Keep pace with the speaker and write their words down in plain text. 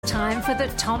time for the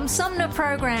Tom Sumner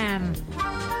Program.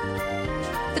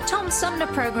 The Tom Sumner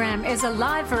Program is a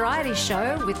live variety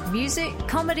show with music,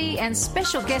 comedy and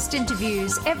special guest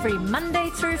interviews every Monday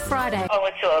through Friday. Oh,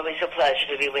 it's always a pleasure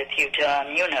to be with you, Tom.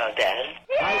 You know that.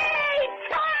 Yay,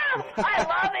 Tom! I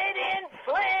love it in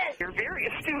Flint! You're very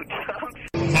astute, Tom.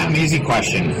 Not an easy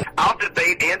question. I'll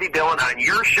debate Andy Dillon on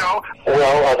your show.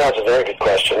 Well, that's a very good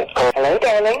question. Hello,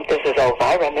 darling. This is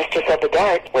Elvira, Mistress of the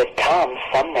Dark, with Tom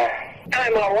Sumner.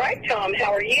 I'm all right, Tom.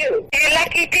 How are you? You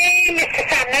lucky day, Mr.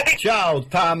 Sumner. Ciao,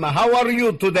 Tom. How are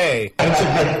you today? That's a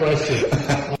good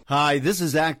question. Hi, this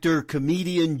is actor,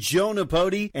 comedian Joe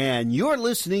Napodi, and you're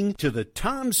listening to the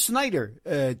Tom Smothers.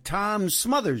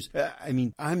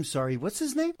 I'm sorry, what's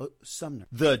his name? Oh, Sumner.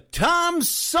 The Tom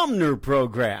Sumner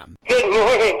Program. Good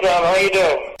morning, Tom. How you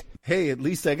doing? Hey, at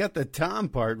least I got the Tom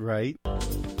part right.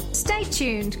 Stay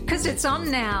tuned, because it's on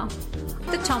now.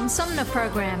 The Tom Sumner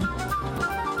Program.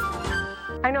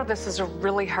 I know this is a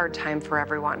really hard time for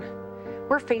everyone.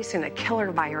 We're facing a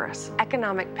killer virus,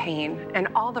 economic pain, and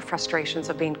all the frustrations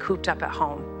of being cooped up at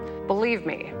home. Believe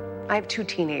me, I have 2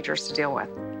 teenagers to deal with.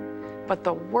 But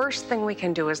the worst thing we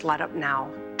can do is let up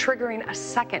now, triggering a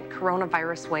second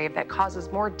coronavirus wave that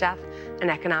causes more death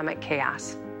and economic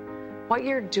chaos. What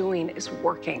you're doing is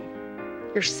working.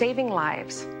 You're saving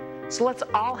lives. So let's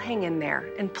all hang in there,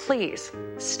 and please,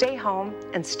 stay home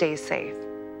and stay safe.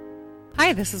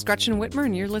 Hi, this is Gretchen Whitmer,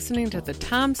 and you're listening to the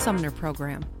Tom Sumner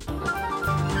Program.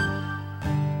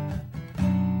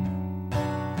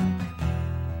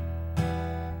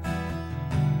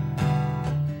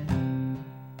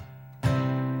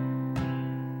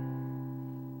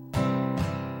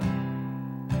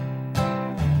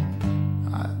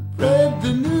 I read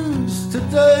the news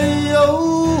today,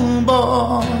 oh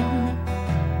boy,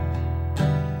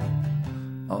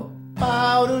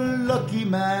 about a lucky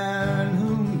man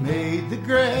who made the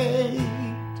grade.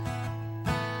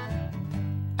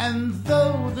 And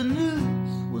though the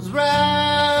news was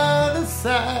rather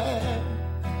sad,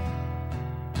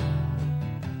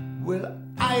 well,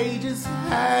 I just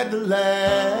had to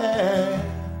laugh.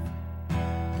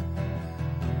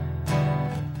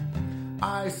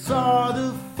 I saw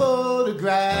the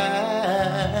photograph.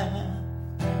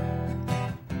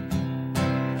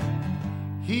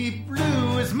 He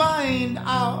blew his mind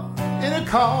out in a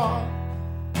car.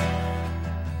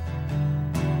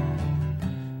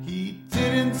 He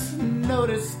didn't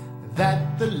notice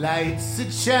that the lights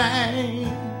had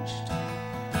changed.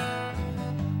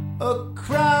 A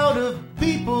crowd of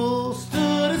people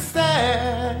stood and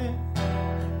stared.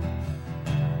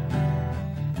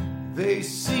 They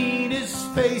seen his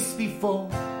face before.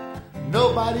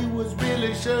 Nobody was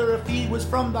really sure if he was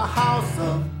from the House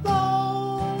of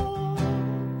Lords.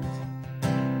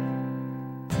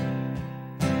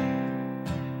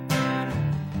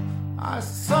 I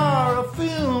saw a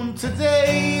film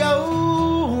today,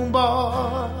 oh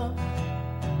boy.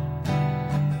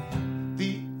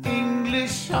 The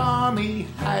English army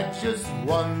had just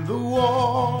won the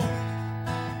war.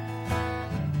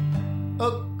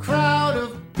 A crowd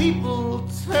of people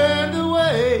turned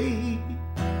away,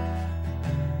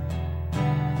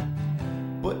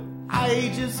 but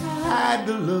I just had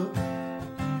to look,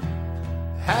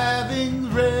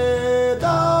 having read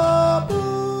the book.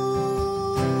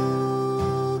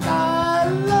 I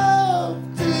love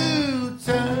to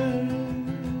turn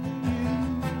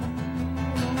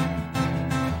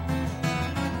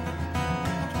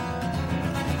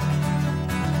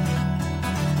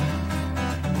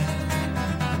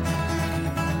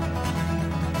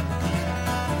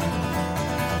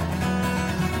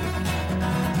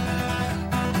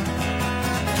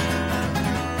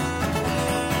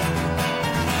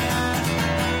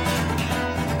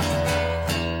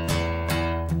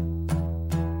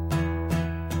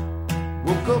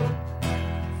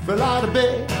fell out of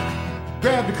bed,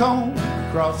 grabbed a comb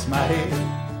across my head.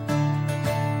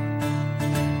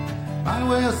 I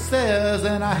went upstairs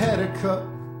and I had a cup.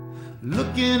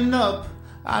 Looking up,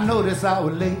 I noticed I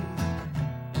was late.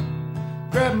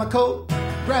 Grabbed my coat,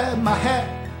 grabbed my hat,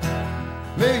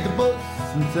 made the bus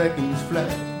in seconds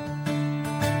flat.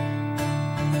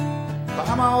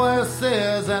 Found my way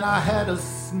upstairs and I had a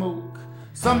smoke.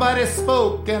 Somebody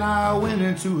spoke and I went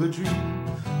into a dream.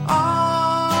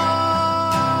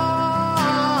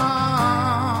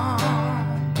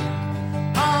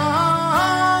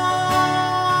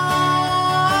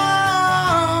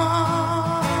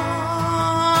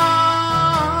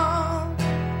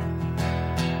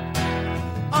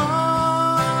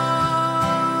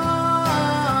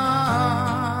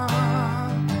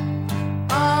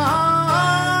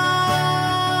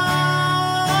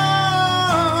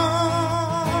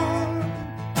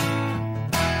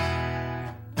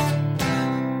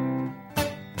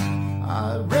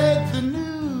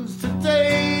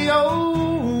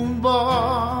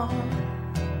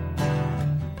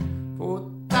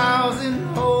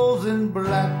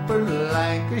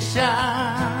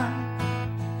 shine.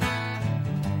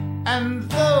 And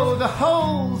though the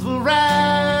holes were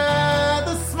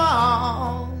rather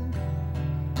small,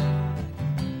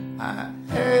 I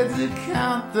had to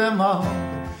count them all.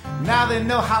 Now they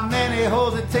know how many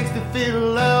holes it takes to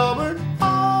fill Albert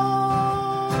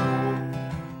Hall.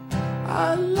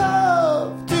 I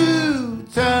love to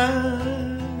turn.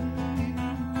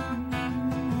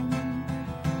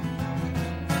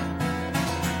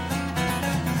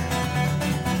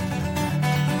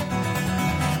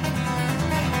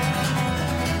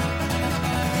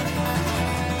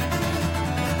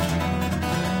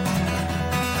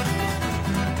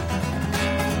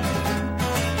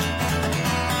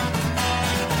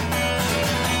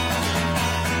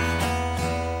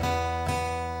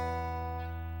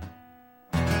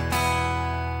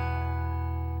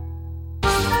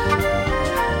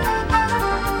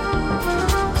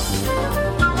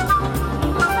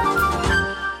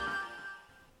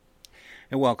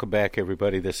 And welcome back,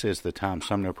 everybody. This is the Tom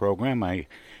Sumner Program. My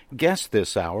guest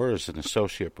this hour is an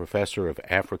associate professor of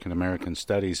African American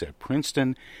Studies at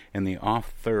Princeton and the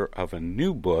author of a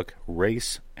new book,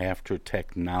 Race After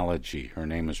Technology. Her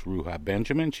name is Ruha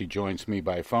Benjamin. She joins me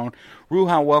by phone.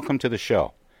 Ruha, welcome to the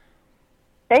show.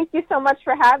 Thank you so much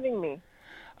for having me.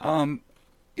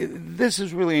 This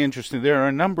is really interesting. There are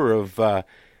a number of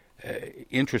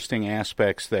interesting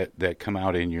aspects that come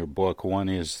out in your book. One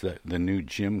is the new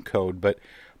gym code, but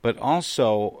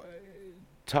also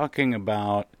talking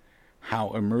about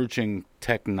how emerging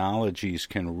technologies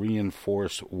can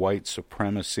reinforce white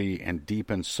supremacy and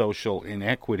deepen social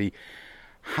inequity.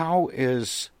 How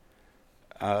is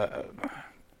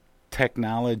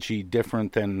technology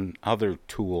different than other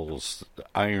tools,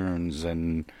 irons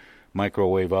and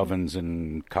microwave ovens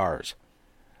and cars?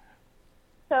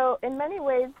 So in many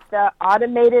ways, the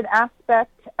automated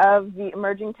aspect of the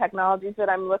emerging technologies that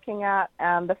I'm looking at,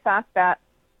 and the fact that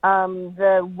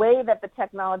the way that the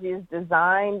technology is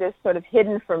designed is sort of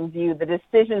hidden from view, the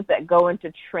decisions that go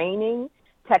into training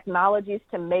technologies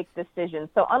to make decisions.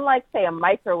 So unlike, say, a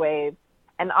microwave,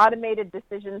 an automated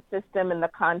decision system in the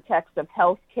context of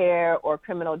healthcare or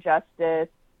criminal justice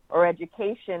or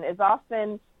education is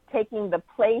often taking the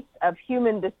place of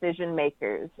human decision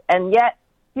makers. And yet,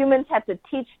 humans have to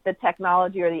teach the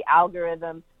technology or the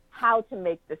algorithm how to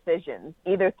make decisions,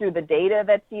 either through the data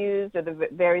that's used or the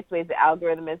various ways the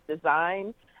algorithm is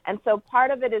designed. And so part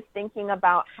of it is thinking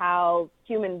about how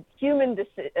human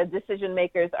decision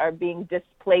makers are being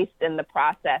displaced in the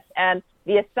process. And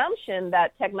the assumption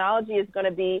that technology is going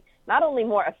to be not only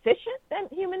more efficient than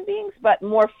human beings, but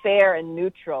more fair and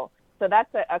neutral. So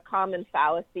that's a common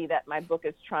fallacy that my book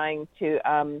is trying to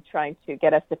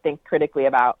get us to think critically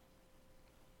about.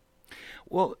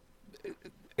 Well,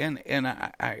 and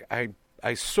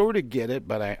I sort of get it,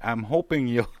 but I'm hoping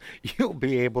you'll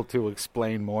be able to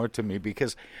explain more to me,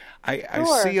 because I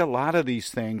see a lot of these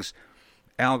things,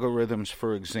 algorithms,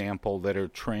 for example, that are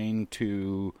trained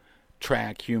to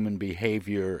track human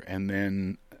behavior and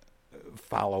then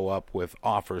follow up with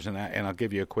offers. And I'll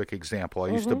give you a quick example. I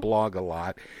used to blog a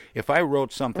lot. If I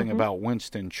wrote something about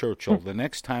Winston Churchill, the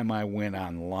next time I went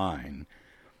online,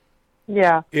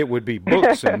 it would be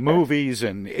books and movies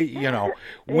and,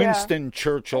 Winston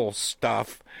Churchill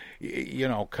stuff,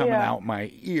 coming out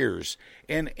my ears.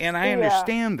 And I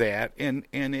understand that, and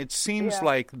it seems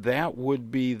like that would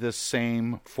be the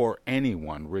same for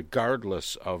anyone,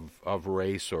 regardless of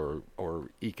race or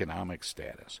economic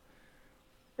status.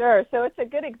 Sure. So it's a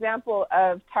good example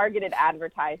of targeted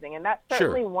advertising, and that's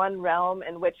certainly one realm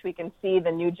in which we can see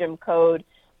the new Jim Code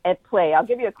at play. I'll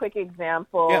give you a quick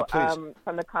example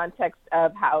from the context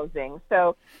of housing.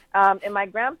 So in my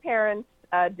grandparents'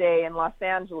 day in Los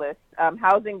Angeles,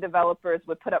 housing developers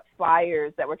would put up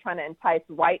flyers that were trying to entice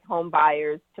white home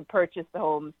buyers to purchase the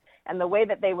homes. And the way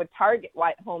that they would target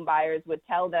white home buyers would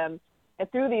tell them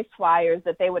through these flyers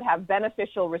that they would have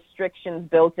beneficial restrictions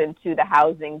built into the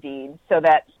housing deed so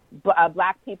that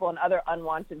black people and other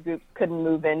unwanted groups couldn't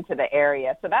move into the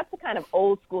area. So that's the kind of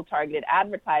old school targeted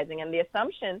advertising. And the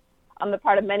assumption on the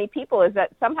part of many people is that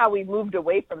somehow we've moved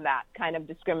away from that kind of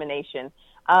discrimination.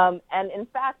 And in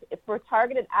fact, for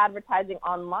targeted advertising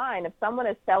online, if someone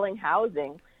is selling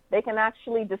housing, they can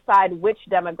actually decide which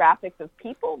demographics of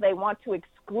people they want to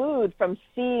exclude from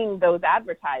seeing those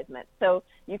advertisements. So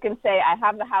you can say, I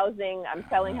have the housing, I'm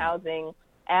selling housing,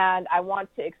 and I want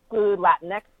to exclude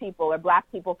Latinx people or black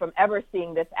people from ever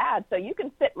seeing this ad. So you can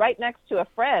sit right next to a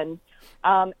friend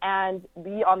and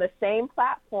be on the same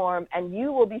platform, and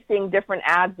you will be seeing different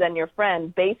ads than your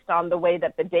friend based on the way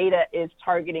that the data is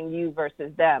targeting you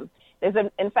versus them.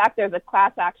 In fact, there's a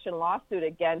class action lawsuit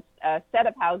against a set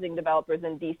of housing developers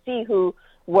in D.C. who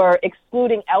were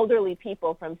excluding elderly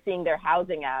people from seeing their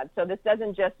housing ads. So this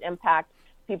doesn't just impact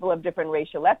people of different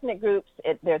racial ethnic groups.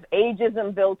 There's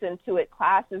ageism built into it,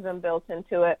 classism built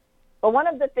into it. But one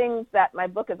of the things that my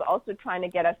book is also trying to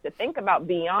get us to think about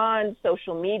beyond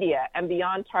social media and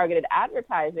beyond targeted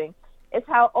advertising is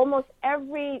how almost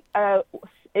every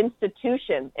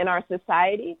institution in our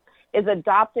society is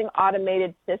adopting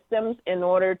automated systems in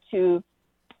order to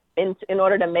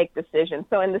make decisions.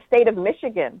 So in the state of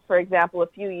Michigan, for example, a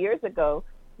few years ago,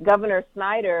 Governor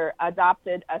Snyder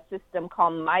adopted a system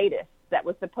called MIDAS that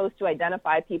was supposed to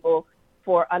identify people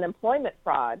for unemployment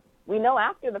fraud. We know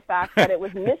after the fact that it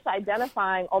was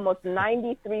misidentifying almost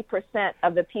 93%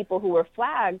 of the people who were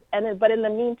flagged. But in the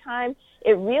meantime,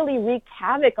 it really wreaked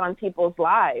havoc on people's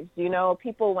lives. You know,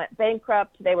 people went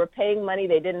bankrupt. They were paying money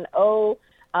they didn't owe.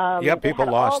 People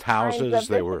lost houses.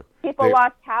 People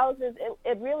lost houses.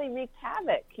 It really wreaked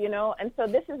havoc, you know. And so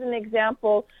this is an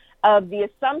example of the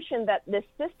assumption that this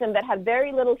system that had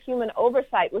very little human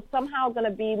oversight was somehow going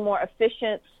to be more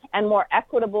efficient and more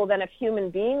equitable than if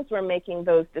human beings were making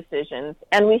those decisions.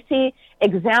 And we see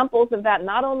examples of that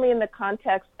not only in the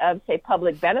context of, say,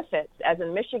 public benefits, as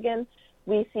in Michigan.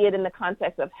 We see it in the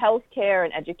context of healthcare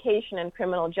and education and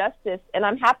criminal justice. And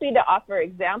I'm happy to offer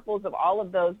examples of all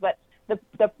of those, but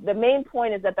the main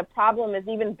point is that the problem is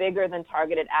even bigger than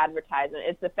targeted advertising.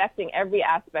 It's affecting every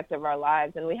aspect of our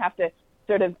lives, and we have to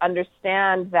sort of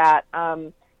understand that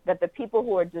that the people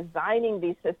who are designing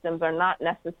these systems are not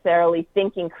necessarily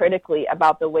thinking critically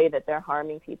about the way that they're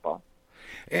harming people.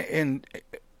 And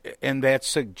that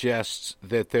suggests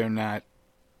that they're not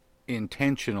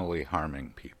intentionally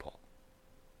harming people.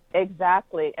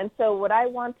 Exactly. And so what I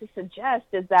want to suggest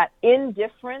is that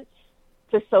indifference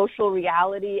to social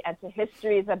reality and to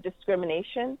histories of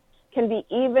discrimination can be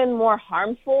even more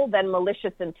harmful than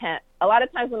malicious intent. A lot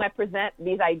of times when I present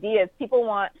these ideas, people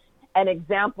want an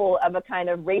example of a kind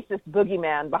of racist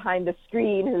boogeyman behind the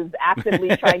screen who's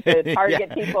actively trying to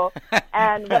target people.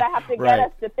 And what I have to get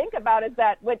us to think about is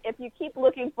that if you keep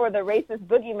looking for the racist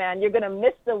boogeyman, you're going to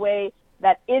miss the way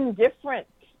that indifference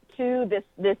to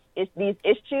these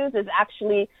issues is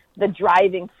actually the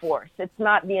driving force. It's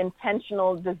not the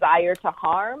intentional desire to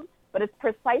harm, but it's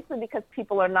precisely because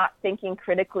people are not thinking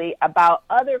critically about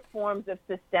other forms of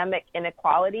systemic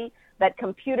inequality that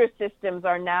computer systems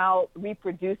are now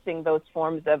reproducing those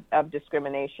forms of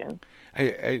discrimination.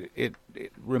 It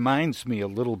reminds me a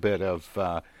little bit of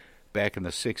back in the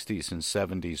 60s and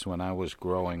 70s when I was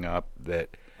growing up that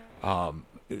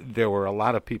there were a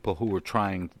lot of people who were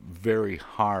trying very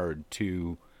hard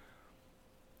to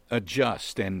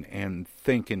adjust and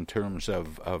think in terms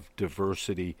of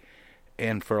diversity.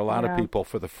 And for a lot of people,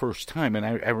 for the first time, and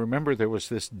I remember there was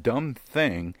this dumb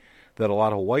thing that a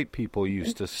lot of white people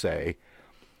used to say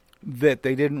that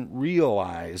they didn't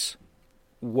realize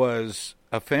was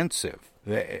offensive.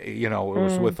 It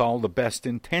was with all the best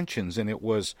intentions, and it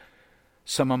was,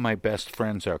 some of my best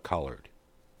friends are colored.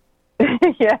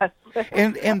 Yes.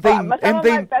 And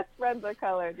my best friends are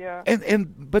colored, yeah.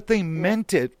 But they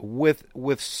meant it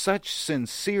with such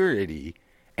sincerity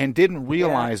and didn't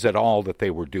realize at all that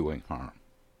they were doing harm.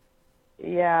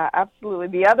 Yeah, absolutely.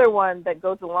 The other one that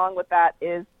goes along with that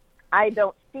is I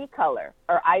don't see color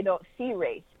or I don't see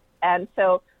race. And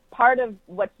so part of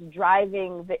what's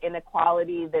driving the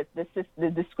inequality,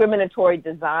 the discriminatory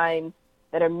designs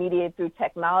that are mediated through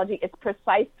technology is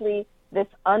precisely this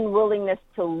unwillingness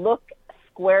to look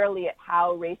squarely at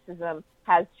how racism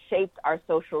has shaped our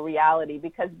social reality.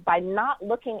 Because by not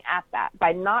looking at that,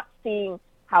 by not seeing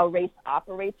how race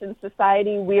operates in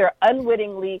society, we are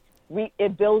unwittingly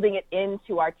building it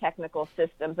into our technical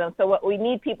systems. And so what we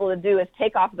need people to do is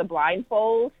take off the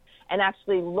blindfolds and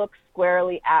actually look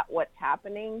squarely at what's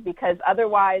happening, because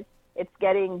otherwise it's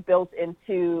getting built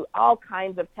into all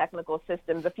kinds of technical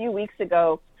systems. A few weeks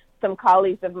ago, some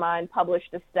colleagues of mine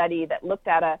published a study that looked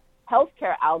at a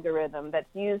healthcare algorithm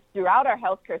that's used throughout our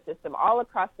healthcare system all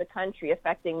across the country,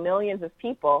 affecting millions of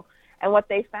people. And what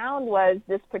they found was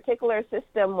this particular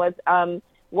system was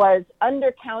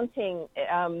undercounting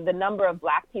the number of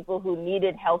Black people who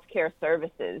needed healthcare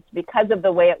services because of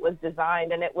the way it was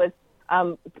designed, and it was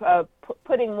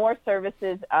putting more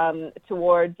services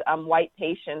towards white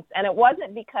patients. And it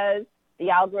wasn't because the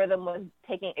algorithm was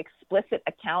taking explicit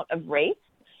account of race,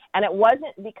 and it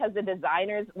wasn't because the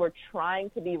designers were trying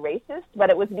to be racist,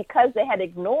 but it was because they had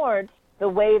ignored the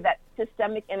way that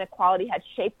systemic inequality had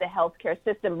shaped the healthcare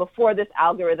system before this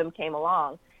algorithm came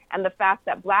along. And the fact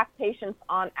that Black patients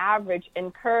on average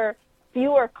incur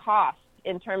fewer costs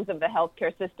in terms of the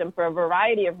healthcare system for a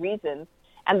variety of reasons.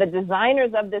 And the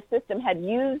designers of this system had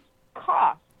used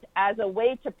cost as a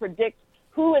way to predict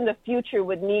who in the future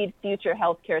would need future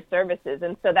healthcare services.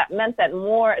 And so that meant that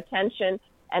more attention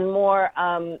and more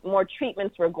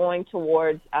treatments were going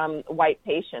towards white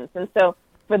patients. And so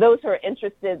for those who are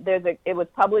interested, it was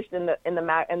published in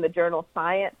the journal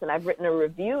Science, and I've written a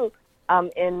review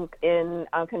in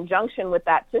conjunction with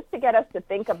that, just to get us to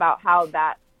think about how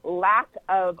that lack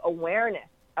of awareness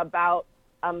about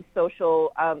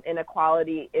social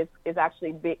inequality is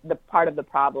actually the part of the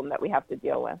problem that we have to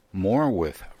deal with. More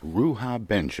with Ruha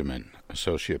Benjamin,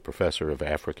 Associate Professor of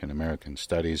African American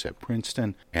Studies at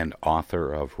Princeton and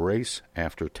author of Race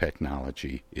After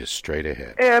Technology is Straight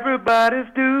Ahead.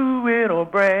 Everybody's doing a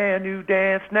brand new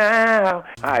dance now.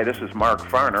 Hi, this is Mark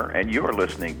Farner, and you're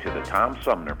listening to the Tom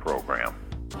Sumner Program.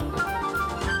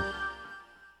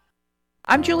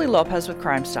 I'm Julie Lopez with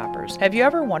Crime Stoppers. Have you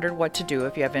ever wondered what to do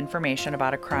if you have information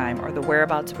about a crime or the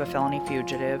whereabouts of a felony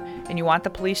fugitive and you want the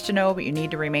police to know but you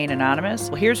need to remain anonymous?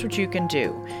 Well, here's what you can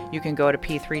do. You can go to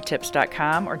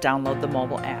p3tips.com or download the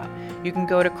mobile app. You can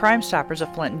go to Crime Stoppers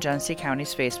of Flint and Genesee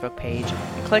County's Facebook page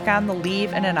and click on the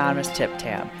Leave an Anonymous Tip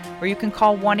tab, or you can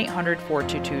call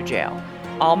 1-800-422-JAIL.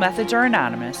 All methods are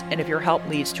anonymous, and if your help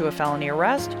leads to a felony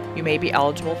arrest, you may be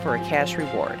eligible for a cash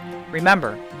reward.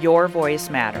 Remember, your voice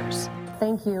matters.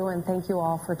 Thank you, and thank you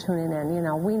all for tuning in. You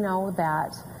know, we know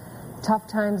that tough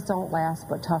times don't last,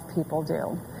 but tough people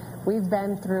do. We've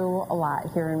been through a lot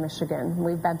here in Michigan.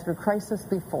 We've been through crisis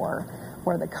before,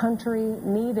 where the country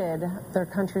needed their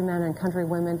countrymen and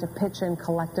countrywomen to pitch in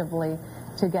collectively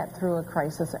to get through a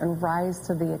crisis and rise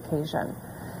to the occasion.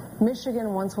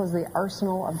 Michigan once was the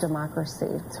arsenal of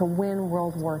democracy to win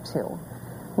World War II.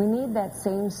 We need that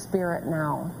same spirit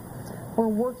now. We're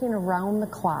working around the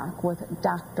clock with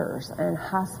doctors and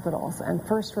hospitals and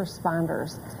first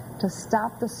responders to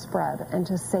stop the spread and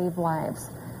to save lives.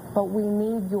 But we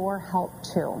need your help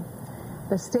too.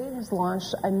 The state has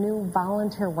launched a new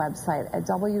volunteer website at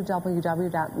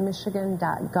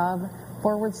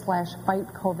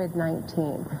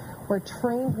www.michigan.gov/fight-COVID-19, where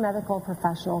trained medical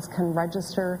professionals can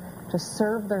register to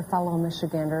serve their fellow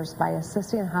Michiganders by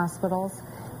assisting hospitals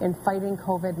in fighting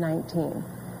COVID-19.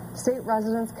 State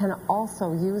residents can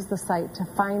also use the site to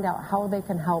find out how they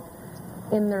can help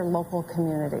in their local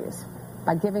communities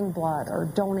by giving blood or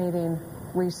donating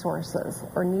resources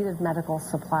or needed medical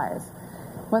supplies.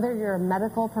 Whether you're a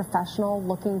medical professional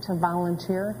looking to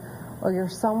volunteer or you're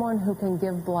someone who can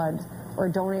give blood or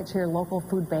donate to your local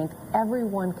food bank,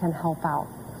 everyone can help out.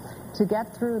 To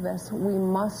get through this, we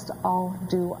must all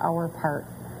do our part.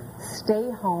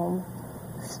 Stay home,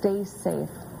 stay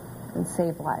safe, and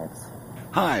save lives.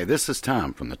 Hi, this is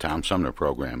Tom from the Tom Sumner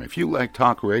Program. If you like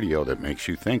talk radio that makes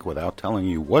you think without telling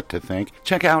you what to think,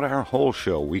 check out our whole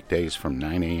show weekdays from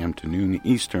 9 a.m. to noon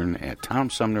Eastern at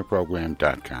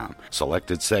TomSumnerProgram.com.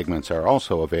 Selected segments are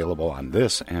also available on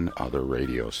this and other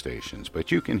radio stations,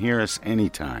 but you can hear us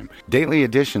anytime. Daily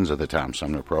editions of the Tom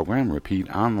Sumner Program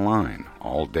repeat online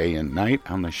all day and night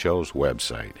on the show's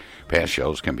website. Past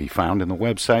shows can be found in the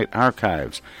website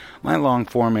archives. My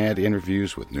long-format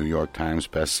interviews with New York Times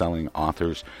best-selling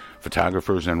authors,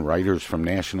 photographers, and writers from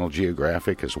National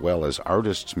Geographic, as well as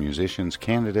artists, musicians,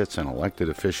 candidates, and elected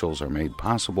officials, are made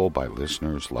possible by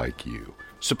listeners like you.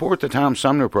 Support the Tom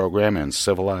Sumner Program and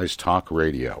Civilized Talk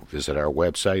Radio. Visit our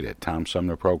website at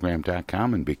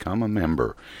TomSumnerProgram.com and become a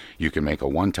member. You can make a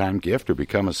one-time gift or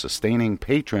become a sustaining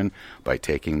patron by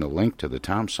taking the link to the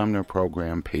Tom Sumner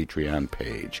Program Patreon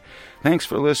page. Thanks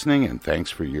for listening, and thanks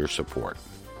for your support.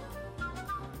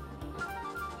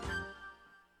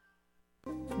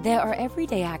 There are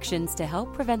everyday actions to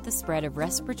help prevent the spread of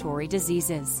respiratory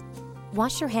diseases.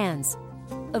 Wash your hands.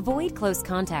 Avoid close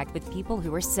contact with people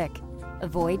who are sick.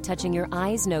 Avoid touching your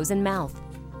eyes, nose, and mouth.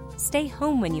 Stay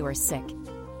home when you are sick.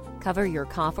 Cover your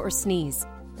cough or sneeze.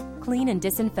 Clean and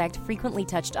disinfect frequently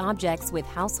touched objects with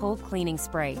household cleaning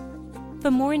spray. For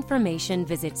more information,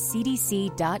 visit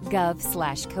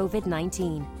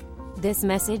cdc.gov/COVID-19. This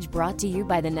message brought to you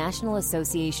by the National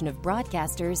Association of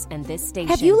Broadcasters and this station.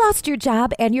 Have you lost your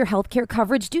job and your health care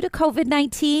coverage due to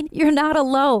COVID-19? You're not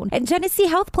alone, and Genesee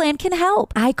Health Plan can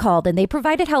help. I called, and they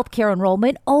provided health care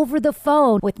enrollment over the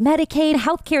phone with Medicaid,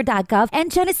 healthcare.gov, and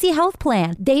Genesee Health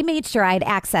Plan. They made sure I had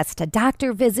access to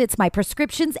doctor visits, my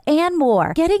prescriptions, and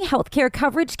more. Getting health care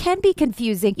coverage can be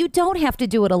confusing. You don't have to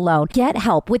do it alone. Get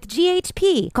help with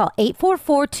GHP. Call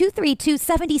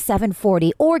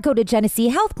 844-232-7740 or go to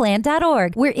GeneseeHealthPlan.org.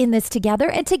 We're in this together,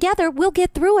 and together we'll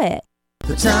get through it.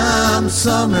 The Tom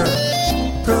Sumner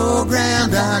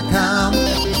Program.com.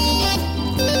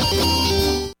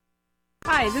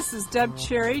 Hi, this is Deb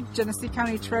Cherry, Genesee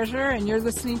County Treasurer, and you're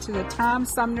listening to the Tom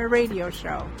Sumner Radio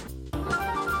Show.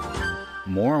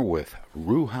 More with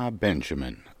Ruha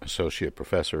Benjamin, Associate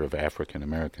Professor of African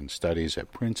American Studies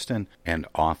at Princeton and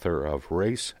author of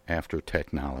Race After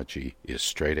Technology is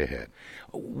Straight Ahead.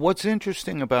 What's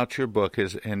interesting about your book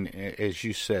is, and as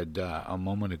you said a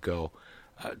moment ago,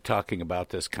 talking about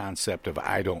this concept of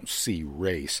I don't see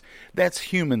race, that's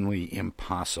humanly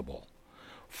impossible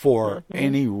for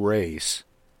any race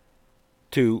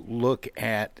to look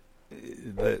at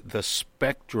the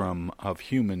spectrum of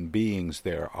human beings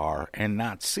there are and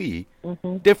not see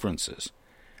differences.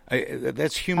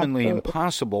 That's humanly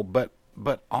impossible,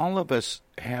 but all of us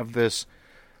have this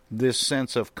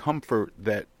sense of comfort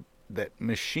that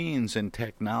machines and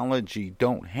technology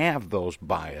don't have those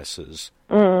biases.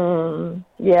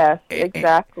 Yes,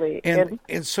 exactly.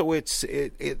 And so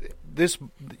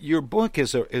your book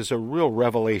is a real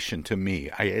revelation to me.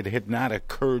 It had not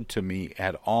occurred to me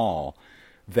at all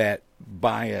that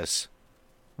bias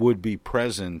would be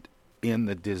present in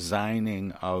the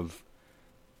designing of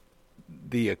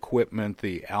the equipment,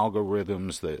 the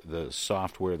algorithms, the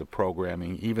software, the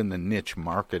programming, even the niche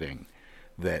marketing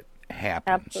that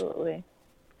happens. Absolutely.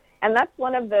 And that's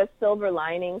one of the silver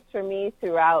linings for me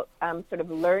throughout sort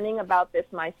of learning about this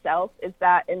myself, is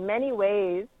that in many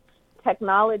ways,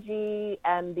 technology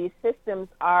and these systems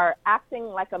are acting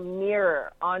like a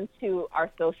mirror onto our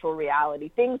social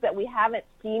reality. Things that we haven't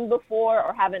seen before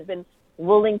or haven't been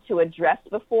willing to address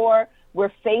before,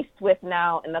 we're faced with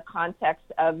now in the context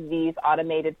of these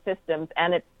automated systems.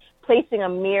 And it's placing a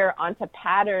mirror onto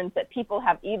patterns that people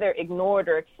have either ignored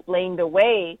or explained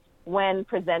away when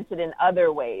presented in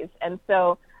other ways. And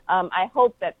so I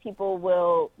hope that people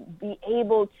will be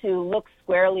able to look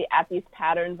squarely at these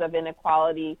patterns of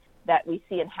inequality that we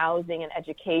see in housing and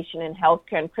education and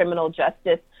healthcare and criminal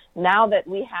justice, now that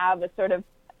we have a sort of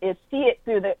see it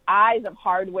through the eyes of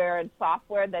hardware and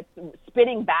software that's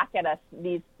spitting back at us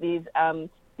these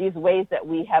ways that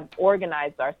we have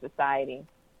organized our society.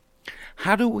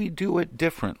 How do we do it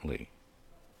differently?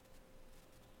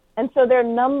 And so there are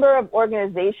a number of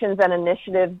organizations and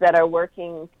initiatives that are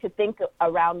working to think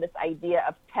around this idea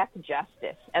of tech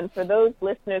justice. And for those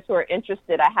listeners who are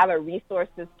interested, I have a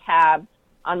resources tab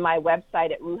on my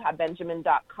website at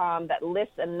ruhabenjamin.com that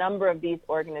lists a number of these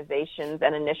organizations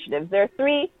and initiatives. There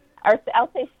are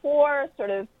I'll say four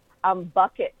sort of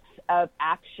buckets of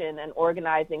action and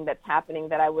organizing that's happening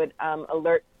that I would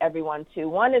alert everyone to.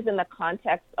 One is in the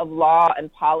context of law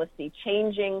and policy,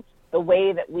 changing the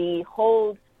way that we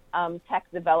hold tech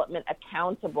development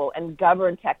accountable and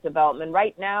govern tech development.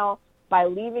 Right now, by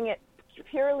leaving it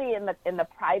purely in the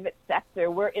private sector,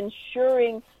 we're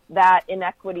ensuring that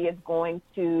inequity is going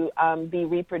to be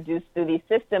reproduced through these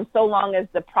systems so long as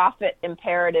the profit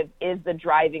imperative is the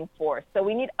driving force. So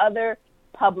we need other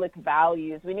public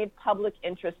values. We need public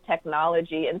interest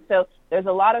technology. And so there's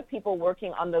a lot of people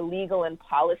working on the legal and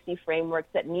policy frameworks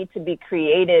that need to be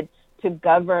created to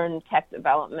govern tech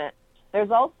development.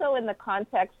 There's also, in the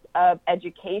context of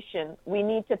education, we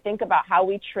need to think about how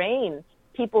we train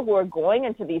people who are going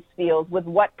into these fields with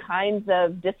what kinds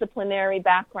of disciplinary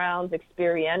backgrounds,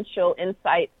 experiential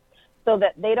insights, so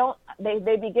that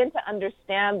they begin to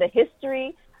understand the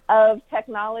history of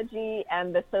technology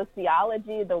and the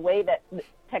sociology, the way that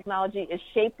technology is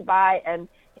shaped by and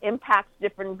impacts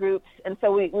different groups. And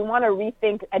so we want to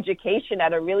rethink education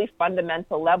at a really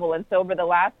fundamental level. And so over the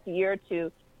last year or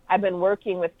two, I've been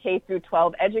working with K through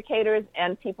 12 educators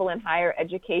and people in higher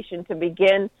education to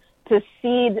begin to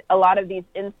seed a lot of these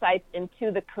insights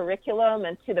into the curriculum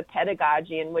and to the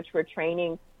pedagogy in which we're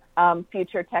training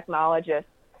future technologists.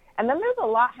 And then there's a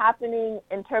lot happening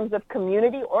in terms of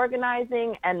community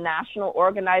organizing and national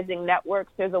organizing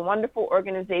networks. There's a wonderful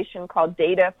organization called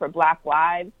Data for Black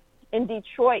Lives. In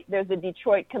Detroit, there's a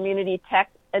Detroit Community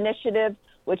Tech Initiative,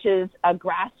 which is a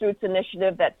grassroots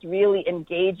initiative that's really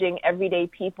engaging everyday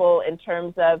people in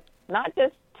terms of not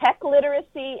just tech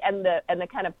literacy and the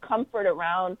kind of comfort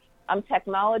around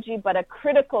technology, but a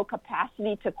critical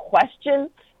capacity to question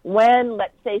when,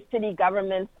 let's say, city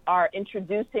governments are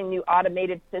introducing new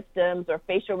automated systems or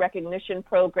facial recognition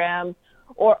programs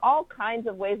or all kinds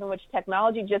of ways in which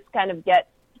technology just kind of gets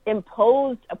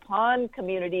imposed upon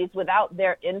communities without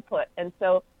their input. And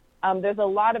so there's a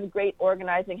lot of great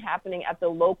organizing happening at the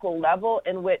local level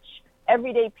in which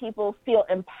everyday people feel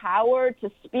empowered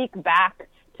to speak back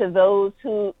to those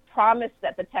who promise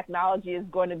that the technology is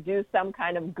going to do some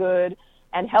kind of good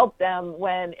and help them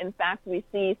when, in fact, we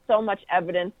see so much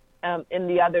evidence in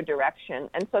the other direction.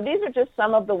 And so these are just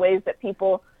some of the ways that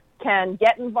people can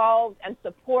get involved and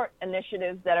support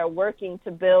initiatives that are working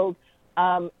to build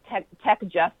tech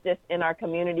justice in our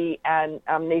community and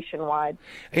nationwide.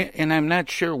 And I'm not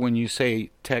sure when you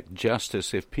say tech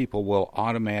justice if people will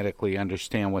automatically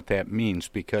understand what that means,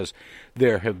 because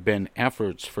there have been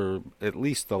efforts for at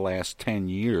least the last 10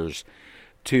 years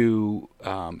to,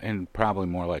 and probably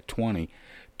more like 20,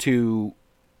 to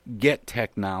get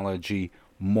technology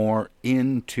more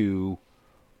into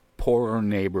poorer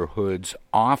neighborhoods,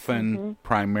 often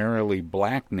primarily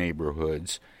black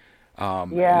neighborhoods,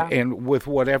 and with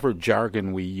whatever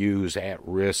jargon we use, at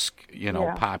risk,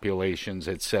 populations,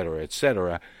 et cetera, et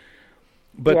cetera.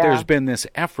 But there's been this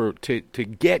effort to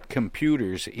get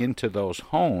computers into those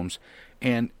homes,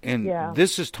 and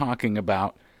this is talking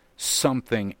about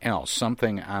something else,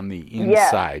 something on the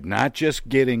inside, not just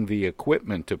getting the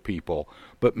equipment to people,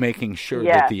 but making sure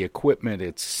that the equipment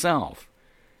itself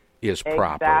is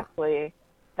proper. Exactly.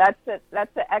 That's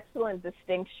an excellent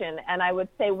distinction. And I would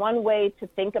say one way to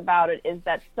think about it is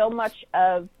that so much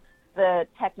of the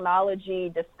technology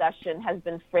discussion has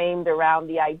been framed around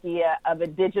the idea of a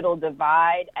digital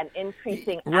divide and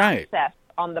increasing access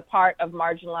on the part of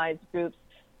marginalized groups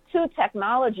to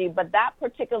technology. But that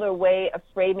particular way of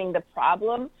framing the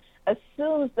problem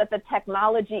assumes that the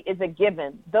technology is a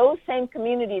given. Those same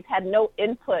communities had no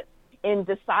input in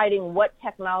deciding what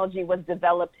technology was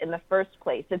developed in the first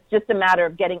place. It's just a matter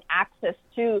of getting access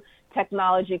to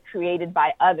technology created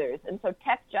by others. And so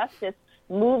tech justice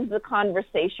moves the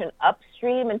conversation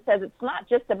upstream and says it's not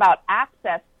just about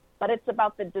access, but it's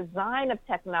about the design of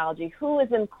technology, who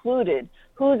is included,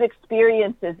 whose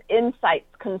experiences, insights,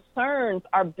 concerns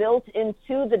are built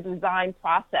into the design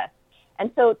process. And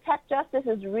so tech justice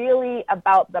is really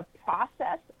about the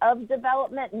process of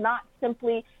development, not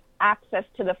simply access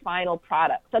to the final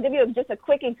product. So I'll give you just a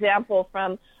quick example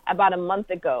from about a month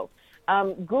ago.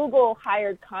 Google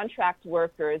hired contract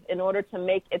workers in order to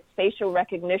make its facial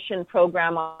recognition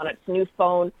program on its new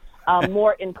phone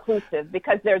more inclusive,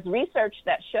 because there's research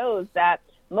that shows that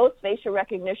most facial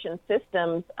recognition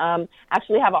systems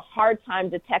actually have a hard time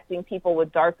detecting people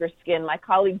with darker skin. My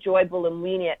colleague Joy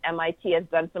Bulamwini at MIT has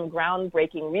done some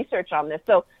groundbreaking research on this.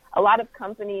 So a lot of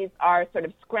companies are sort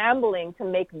of scrambling to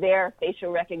make their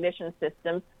facial recognition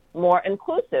systems more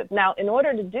inclusive. Now, in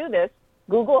order to do this,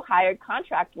 Google hired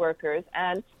contract workers,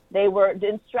 and they were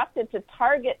instructed to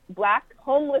target black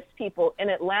homeless people in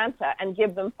Atlanta and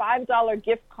give them $5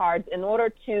 gift cards in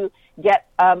order to get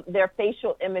their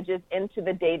facial images into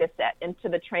the data set, into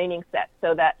the training set,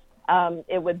 so that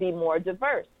it would be more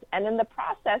diverse. And in the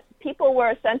process, people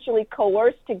were essentially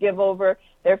coerced to give over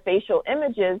their facial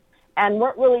images and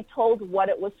weren't really told what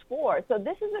it was for. So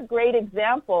this is a great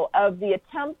example of the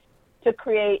attempt to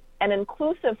create an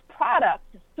inclusive product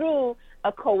through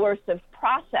a coercive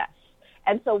process.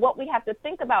 And so what we have to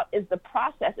think about is the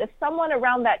process. If someone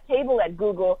around that table at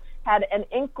Google had an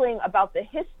inkling about the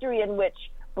history in which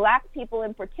black people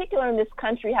in particular in this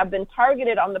country have been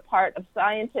targeted on the part of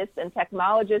scientists and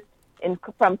technologists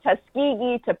from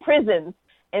Tuskegee to prisons,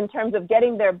 in terms of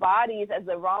getting their bodies as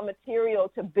a raw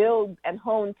material to build and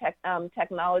hone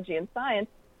technology and science,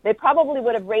 they probably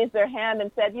would have raised their hand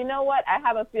and said, you know what, I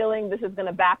have a feeling this is going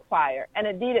to backfire. And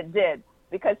indeed it did,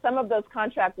 because some of those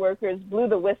contract workers blew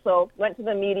the whistle, went to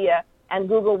the media, and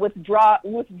Google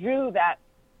withdrew that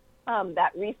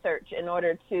research in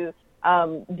order to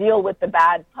deal with the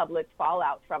bad public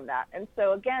fallout from that. And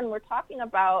so, again, we're talking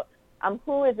about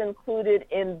who is included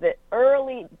in the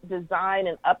early design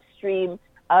and upstream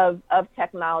of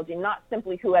technology, not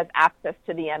simply who has access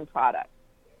to the end product.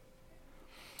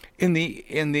 In the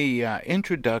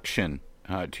introduction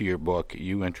to your book,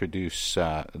 you introduce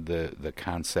the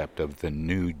concept of the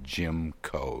new Jim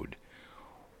Code.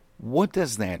 What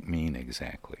does that mean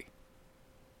exactly?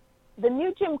 The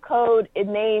new Jim Code, it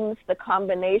names the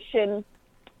combination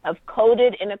of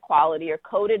coded inequality or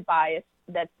coded bias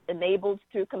that's enabled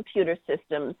through computer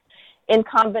systems in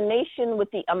combination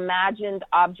with the imagined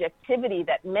objectivity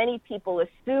that many people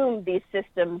assume these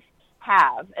systems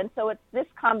have. And so it's this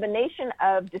combination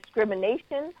of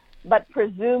discrimination but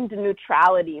presumed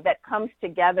neutrality that comes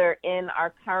together in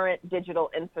our current digital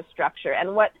infrastructure.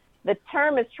 And what the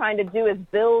term is trying to do is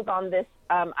build on this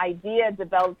idea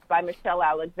developed by Michelle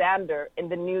Alexander in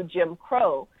The New Jim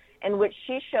Crow, in which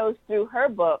she shows through her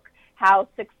book how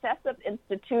successive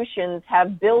institutions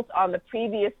have built on the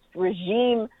previous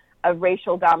regime of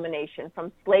racial domination,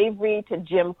 from slavery to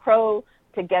Jim Crow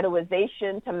to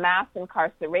ghettoization to mass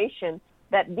incarceration,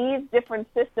 that these different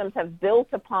systems have built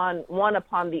upon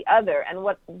the other. And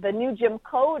what the new Jim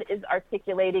Code is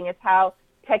articulating is how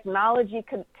technology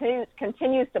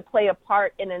continues to play a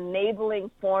part in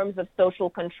enabling forms of social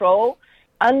control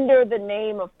under the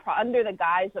name of, under the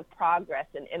guise of progress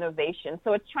and innovation.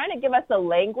 So it's trying to give us a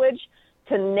language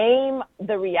to name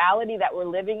the reality that we're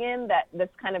living in, that this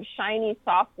kind of shiny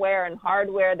software and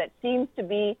hardware that seems to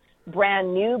be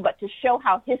brand new, but to show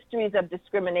how histories of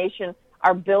discrimination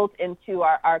are built into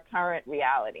our current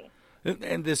reality.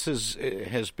 And this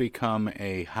has become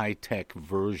a high-tech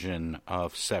version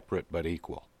of separate but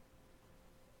equal.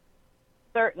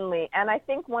 Certainly. And I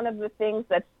think one of the things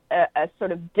that's a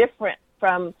sort of different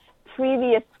from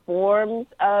previous forms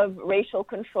of racial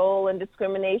control and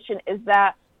discrimination is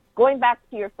that, going back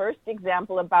to your first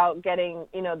example about getting,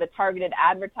 the targeted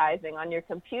advertising on your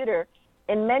computer,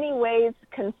 in many ways,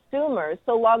 consumers,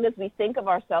 so long as we think of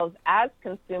ourselves as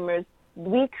consumers,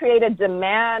 we create a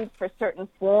demand for certain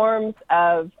forms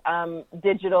of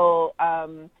digital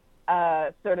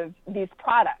sort of these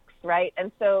products, right?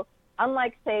 And so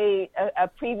unlike, say, a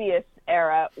previous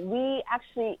era, we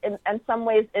actually, in some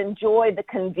ways, enjoy the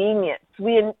convenience.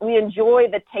 We enjoy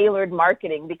the tailored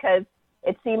marketing because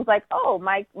it seems like, oh,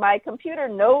 my computer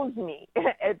knows me.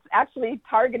 It's actually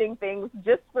targeting things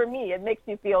just for me. It makes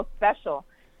you feel special.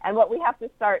 And what we have to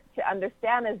start to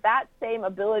understand is that same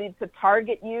ability to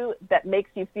target you that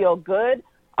makes you feel good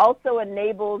also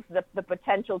enables the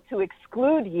potential to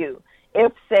exclude you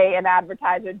if, say, an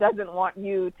advertiser doesn't want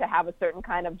you to have a certain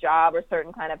kind of job or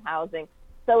certain kind of housing.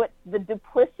 So it's the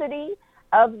duplicity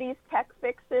of these tech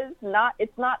fixes.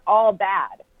 It's not all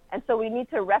bad. And so we need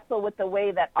to wrestle with the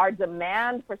way that our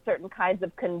demand for certain kinds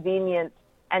of convenience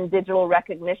and digital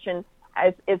recognition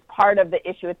is part of the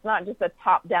issue. It's not just a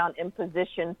top-down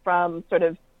imposition from sort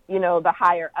of, the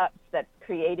higher-ups that's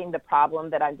creating the problem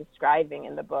that I'm describing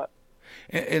in the book.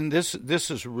 And this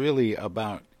is really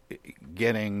about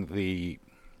getting the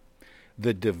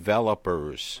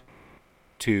developers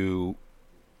to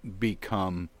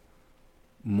become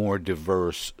more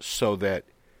diverse so that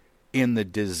in the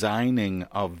designing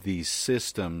of these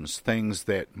systems, things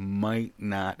that might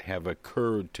not have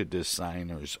occurred to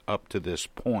designers up to this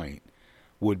point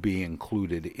would be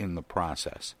included in the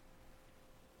process.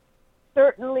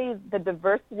 Certainly, the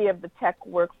diversity of the tech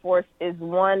workforce is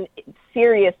one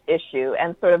serious issue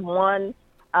and sort of one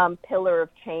pillar of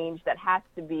change that has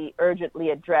to be urgently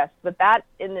addressed. But that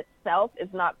in itself is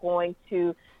not going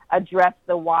to address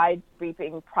the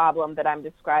wide-sweeping problem that I'm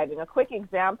describing. A quick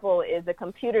example is a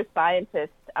computer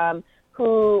scientist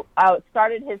who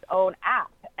started his own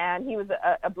app, and he was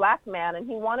a black man, and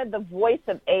he wanted the voice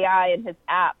of AI in his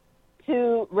app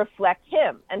to reflect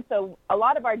him. And so a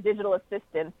lot of our digital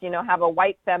assistants, have a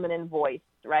white feminine voice,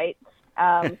 right?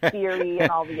 Siri and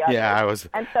all the others. Yeah,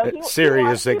 and so Siri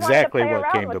is exactly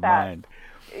what came to mind.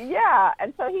 Yeah,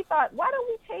 and so he thought, why don't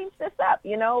we change this up?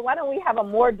 Why don't we have a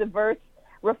more diverse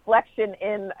reflection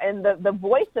in the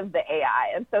voice of the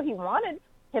AI? And so he wanted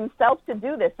himself to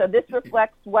do this. So this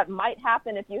reflects what might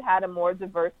happen if you had a more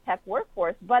diverse tech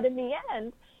workforce. But in the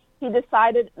end, he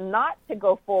decided not to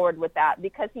go forward with that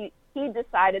because he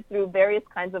decided through various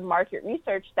kinds of market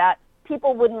research that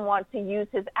people wouldn't want to use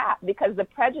his app because the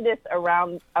prejudice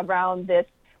around this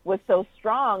was so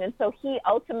strong. And so he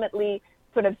ultimately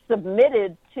sort of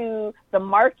submitted to the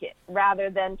market rather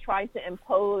than trying to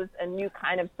impose a new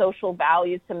kind of social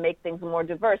values to make things more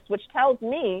diverse, which tells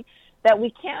me that we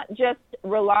can't just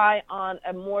rely on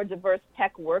a more diverse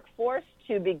tech workforce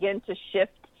to begin to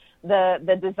shift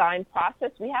the design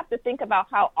process. We have to think about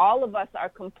how all of us are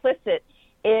complicit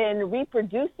in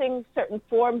reproducing certain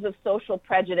forms of social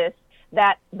prejudice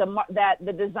that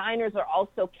the designers are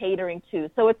also catering to.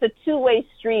 So it's a two-way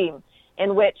stream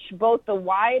in which both the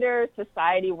wider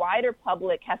society, wider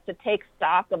public has to take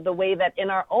stock of the way that in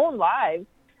our own lives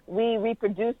we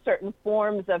reproduce certain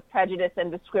forms of prejudice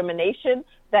and discrimination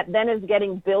that then is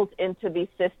getting built into these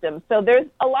systems. So there's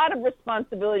a lot of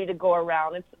responsibility to go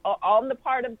around. It's on the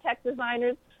part of tech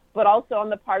designers, but also on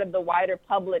the part of the wider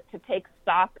public to take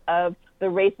stock of the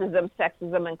racism,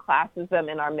 sexism, and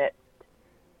classism in our midst.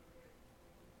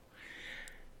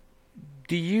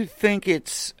 Do you think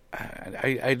it's,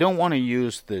 I don't want to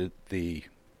use the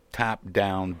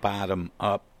top-down,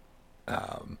 bottom-up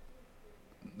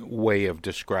way of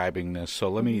describing this, so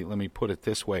let me put it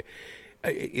this way.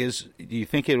 Do you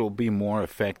think it will be more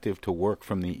effective to work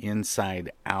from the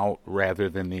inside out rather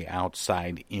than the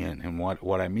outside in? And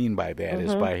what I mean by that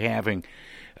is by having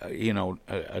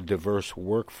a diverse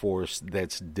workforce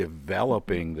that's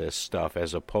developing this stuff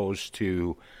as opposed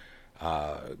to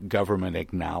government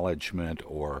acknowledgement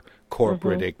or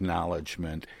corporate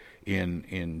acknowledgement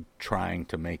in trying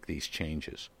to make these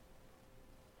changes.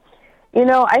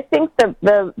 I think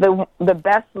the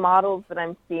best models that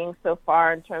I'm seeing so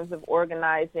far in terms of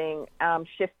organizing,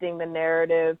 shifting the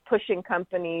narrative, pushing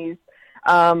companies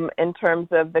in terms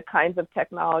of the kinds of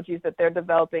technologies that they're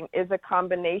developing is a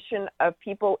combination of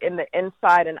people in the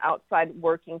inside and outside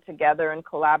working together in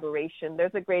collaboration.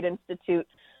 There's a great institute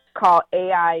called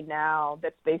AI Now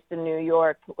that's based in New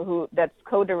York that's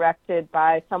co-directed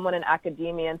by someone in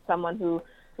academia and someone who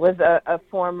was a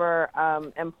former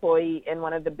employee in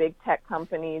one of the big tech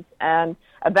companies, and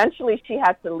eventually she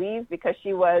had to leave because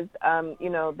she was,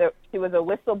 she was a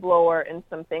whistleblower in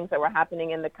some things that were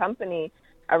happening in the company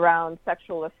around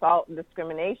sexual assault and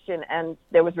discrimination, and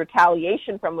there was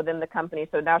retaliation from within the company.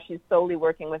 So now she's solely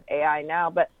working with AI Now.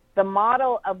 But the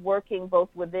model of working both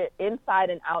with it inside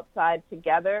and outside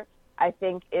together, I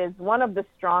think, is one of the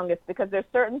strongest, because there's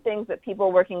certain things that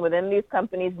people working within these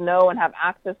companies know and have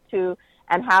access to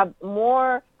and have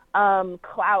more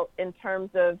clout in terms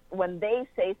of when they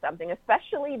say something,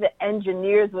 especially the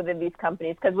engineers within these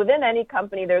companies, because within any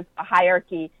company there's a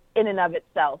hierarchy in and of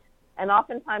itself. And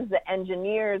oftentimes the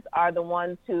engineers are the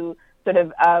ones who sort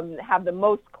of have the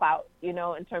most clout, in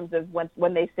terms of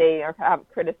when they say or have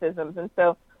criticisms. And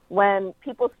so when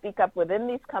people speak up within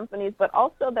these companies, but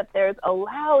also that there's a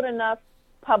loud enough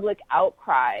public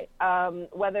outcry,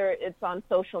 whether it's on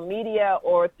social media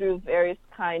or through various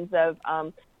kinds of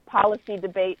policy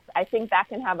debates, I think that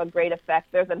can have a great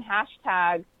effect. There's a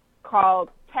hashtag called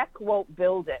Tech Won't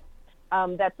Build It.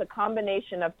 That's a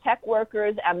combination of tech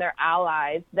workers and their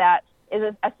allies that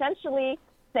is essentially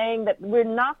saying that we're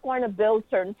not going to build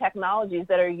certain technologies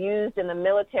that are used in the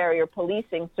military or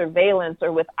policing, surveillance,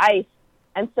 or with ICE.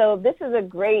 And so this is a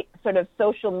great sort of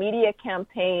social media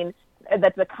campaign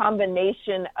that's a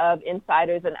combination of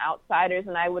insiders and outsiders,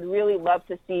 and I would really love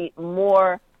to see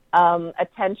more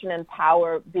attention and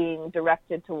power being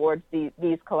directed towards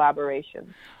these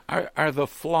collaborations. Are the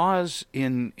flaws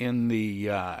in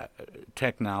the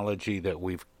technology that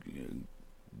we've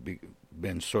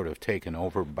been sort of taken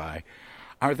over by,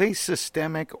 are they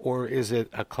systemic, or is it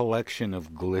a collection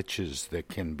of glitches that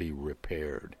can be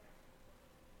repaired?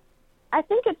 I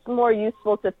think it's more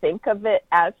useful to think of it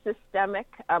as systemic.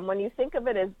 When you think of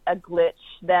it as a glitch,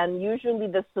 then usually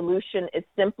the solution is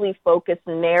simply focused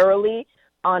narrowly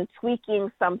on tweaking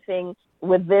something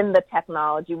within the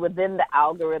technology, within the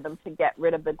algorithm to get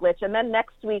rid of the glitch. And then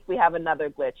next week we have another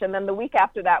glitch. And then the week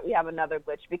after that we have another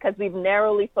glitch, because we've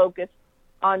narrowly focused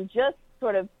on just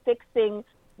sort of fixing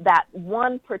that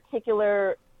one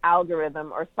particular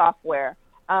algorithm or software.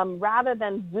 Rather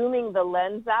than zooming the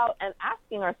lens out and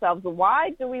asking ourselves,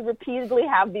 why do we repeatedly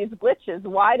have these glitches?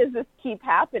 Why does this keep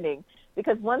happening?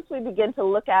 Because once we begin to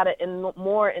look at it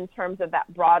more in terms of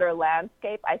that broader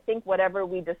landscape, I think whatever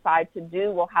we decide to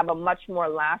do will have a much more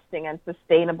lasting and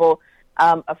sustainable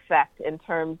effect in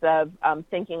terms of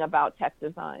thinking about tech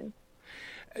design.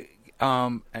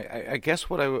 I guess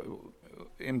what I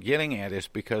am getting at is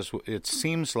because it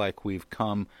seems like we've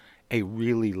come a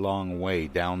really long way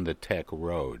down the tech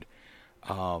road.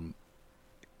 Does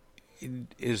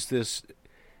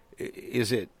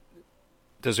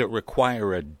it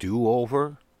require a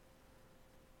do-over?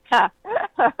 If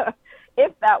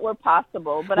that were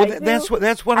possible, but well,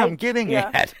 that's what I'm getting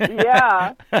at.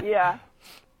 Yeah.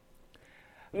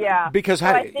 Because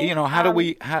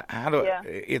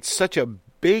it's such a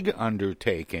big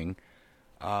undertaking.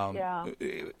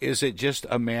 Is it just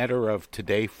a matter of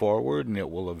today forward, and it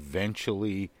will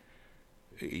eventually,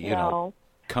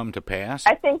 come to pass?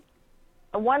 I think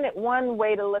one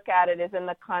way to look at it is in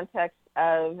the context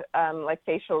of like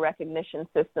facial recognition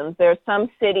systems. There are some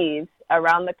cities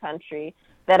around the country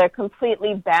that are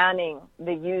completely banning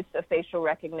the use of facial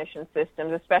recognition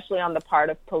systems, especially on the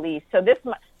part of police. So this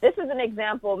is an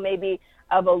example maybe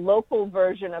of a local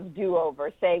version of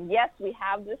do-over, saying, yes, we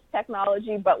have this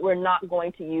technology, but we're not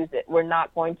going to use it. We're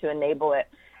not going to enable it.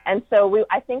 And so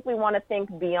I think we want to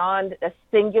think beyond a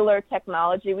singular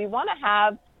technology. We want to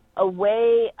have a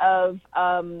way of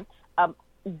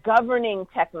governing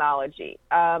technology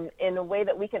in a way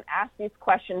that we can ask these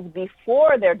questions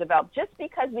before they're developed. Just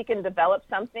because we can develop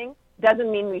something doesn't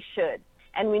mean we should.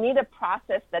 And we need a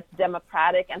process that's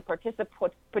democratic and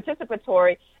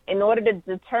participatory in order to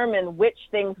determine which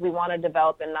things we want to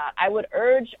develop and not. I would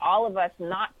urge all of us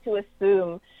not to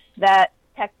assume that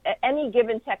any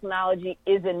given technology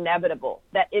is inevitable,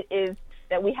 that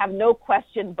we have no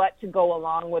question but to go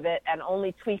along with it and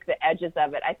only tweak the edges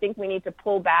of it. I think we need to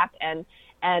pull back and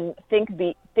think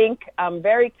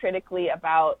very critically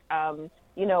about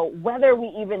whether we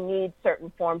even need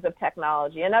certain forms of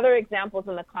technology. And other examples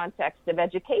in the context of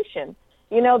education.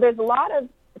 There's a lot of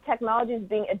technologies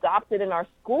being adopted in our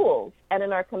schools and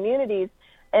in our communities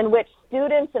in which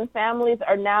students and families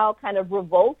are now kind of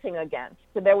revolting against.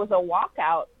 So there was a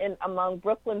walkout among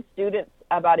Brooklyn students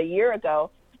about a year ago,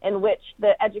 in which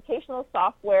the educational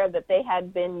software that they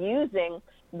had been using,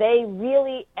 they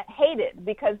really hated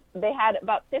because they had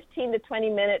about 15 to 20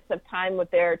 minutes of time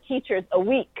with their teachers a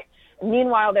week.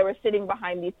 Meanwhile, they were sitting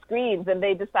behind these screens, and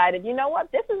they decided, you know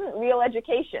what, this isn't real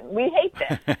education. We hate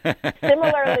this.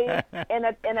 Similarly,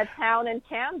 in a town in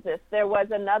Kansas, there was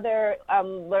another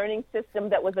learning system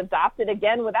that was adopted,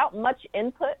 again, without much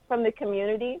input from the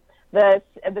community. The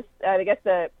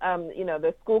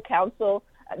school council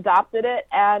adopted it,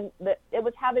 and it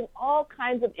was having all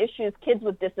kinds of issues. Kids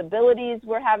with disabilities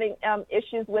were having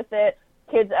issues with it.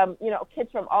 Kids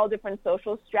from all different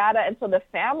social strata. And so the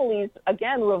families,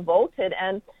 again, revolted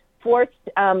and forced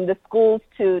the schools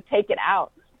to take it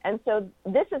out. And so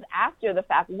this is after the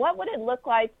fact. What would it look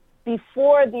like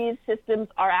before these systems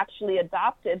are actually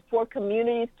adopted, for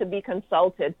communities to be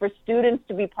consulted, for students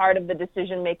to be part of the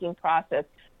decision-making process,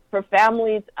 for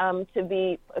families to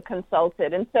be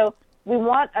consulted? And so we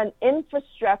want an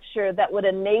infrastructure that would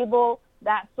enable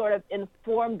that sort of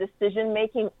informed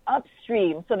decision-making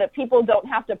upstream so that people don't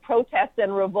have to protest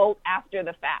and revolt after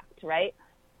the fact, right?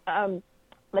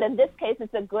 But in this case,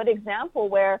 it's a good example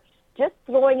where just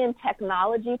throwing in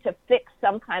technology to fix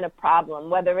some kind of problem,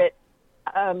 whether it's,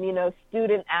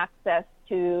 student access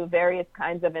to various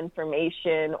kinds of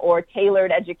information or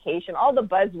tailored education, all the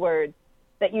buzzwords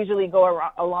that usually go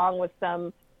along with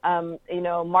some,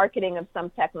 marketing of some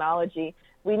technology.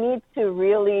 We need to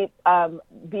really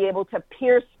be able to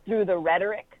pierce through the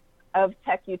rhetoric of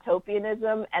tech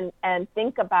utopianism and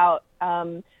think about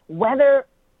whether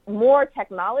more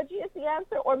technology is the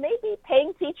answer, or maybe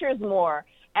paying teachers more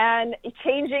and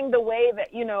changing the way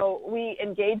that, we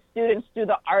engage students through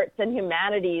the arts and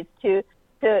humanities to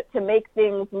make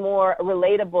things more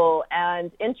relatable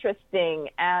and interesting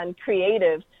and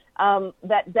creative.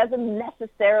 That doesn't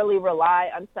necessarily rely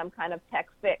on some kind of tech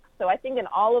fix. So I think in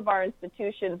all of our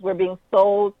institutions, we're being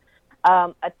sold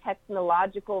a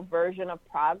technological version of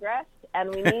progress,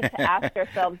 and we need to ask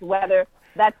ourselves whether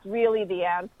that's really the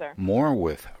answer. More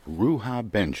with Ruha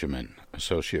Benjamin,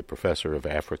 Associate Professor of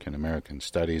African American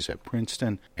Studies at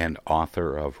Princeton and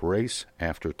author of Race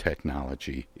After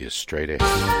Technology is Straight Ahead.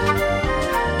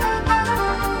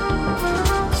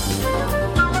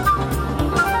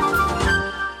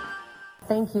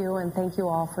 Thank you, and thank you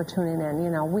all for tuning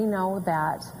in. We know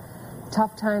that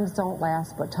tough times don't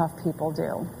last, but tough people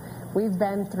do. We've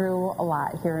been through a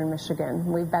lot here in Michigan.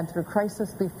 We've been through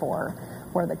crisis before,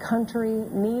 where the country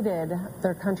needed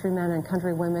their countrymen and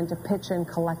countrywomen to pitch in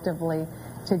collectively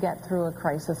to get through a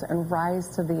crisis and rise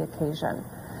to the occasion.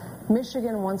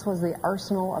 Michigan once was the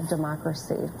arsenal of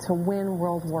democracy to win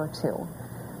World War II.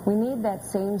 We need that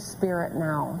same spirit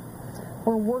now.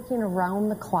 We're working around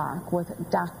the clock with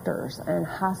doctors and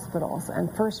hospitals and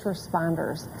first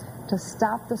responders to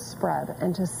stop the spread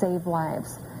and to save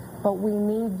lives. But we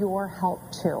need your help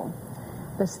too.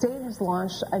 The state has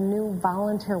launched a new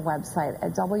volunteer website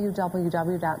at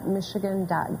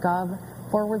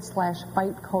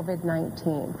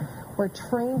www.michigan.gov/fight-COVID-19, where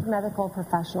trained medical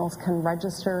professionals can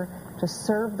register to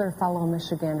serve their fellow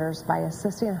Michiganders by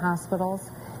assisting hospitals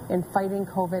in fighting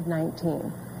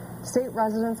COVID-19. State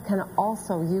residents can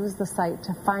also use the site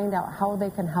to find out how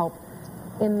they can help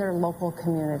in their local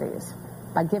communities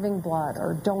by giving blood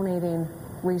or donating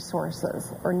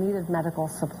resources or needed medical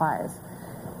supplies.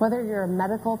 Whether you're a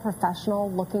medical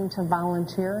professional looking to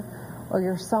volunteer or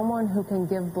you're someone who can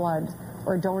give blood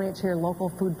or donate to your local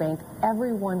food bank,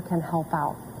 everyone can help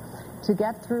out. To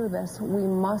get through this, we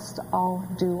must all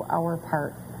do our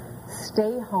part.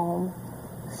 Stay home,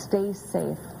 stay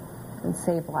safe, and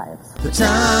save lives. The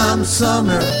Tom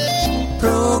Sumner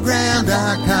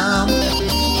Program.com.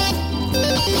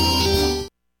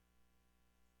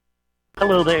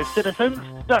 Hello there, citizens.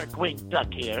 Darkwing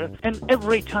Duck here. And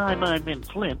every time I'm in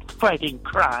Flint fighting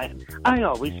crime, I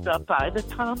always stop by the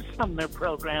Tom Sumner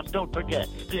Program. Don't forget,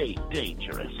 stay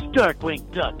dangerous.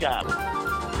 Darkwing Duck out.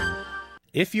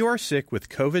 If you are sick with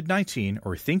COVID-19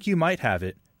 or think you might have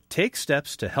it, take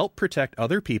steps to help protect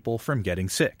other people from getting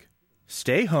sick.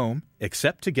 Stay home,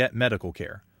 except to get medical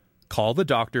care. Call the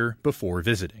doctor before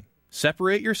visiting.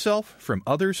 Separate yourself from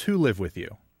others who live with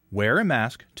you. Wear a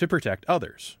mask to protect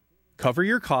others. Cover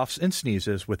your coughs and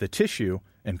sneezes with a tissue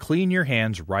and clean your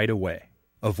hands right away.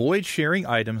 Avoid sharing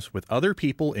items with other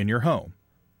people in your home.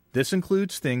 This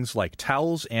includes things like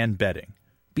towels and bedding.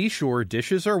 Be sure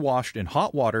dishes are washed in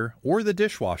hot water or the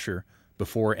dishwasher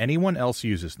before anyone else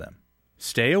uses them.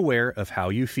 Stay aware of how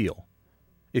you feel.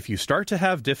 If you start to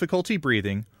have difficulty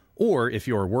breathing, or if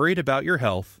you're worried about your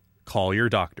health, call your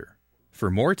doctor. For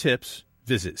more tips,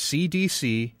 visit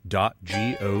cdc.gov.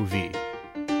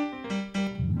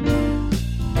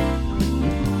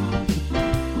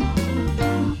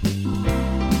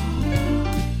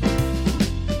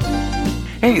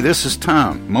 Hey, this is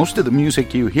Tom. Most of the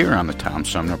music you hear on the Tom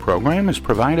Sumner program is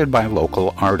provided by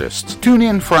local artists. Tune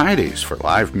in Fridays for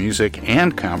live music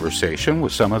and conversation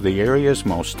with some of the area's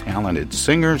most talented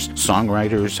singers,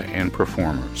 songwriters, and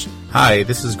performers. Hi,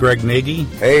 this is Greg Nagy.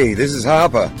 Hey, this is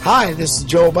Harper. Hi, this is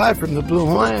Joe By from the Blue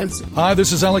Hawaiians. Hi,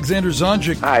 this is Alexander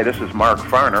Zonjic. Hi, this is Mark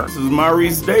Farner. This is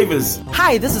Maurice Davis.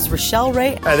 Hi, this is Rochelle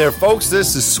Ray. Hi there, folks.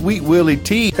 This is Sweet Willie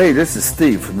T. Hey, this is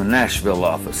Steve from the Nashville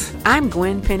office. I'm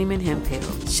Gwen Pennyman Hemphill.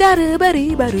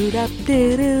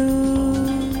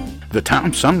 The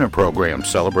Tom Sumner program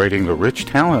celebrating the rich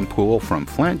talent pool from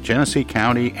Flint, Genesee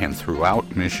County, and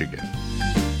throughout Michigan.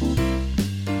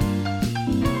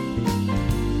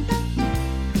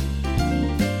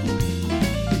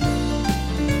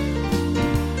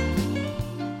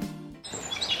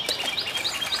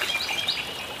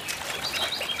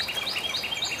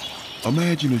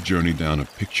 Imagine a journey down a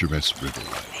picturesque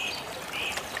riverway.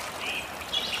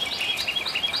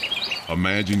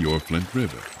 Imagine your Flint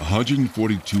River,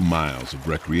 142 miles of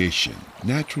recreation,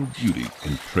 natural beauty,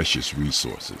 and precious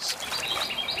resources.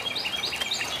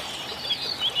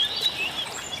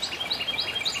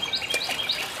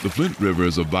 The Flint River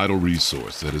is a vital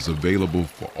resource that is available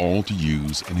for all to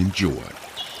use and enjoy.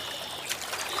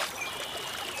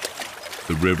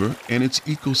 The river and its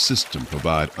ecosystem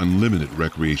provide unlimited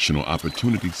recreational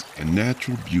opportunities and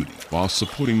natural beauty while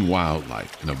supporting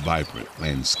wildlife in a vibrant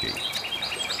landscape.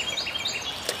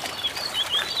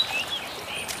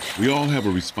 We all have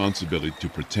a responsibility to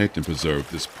protect and preserve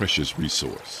this precious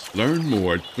resource. Learn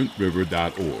more at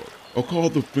flintriver.org or call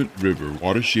the Flint River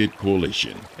Watershed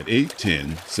Coalition at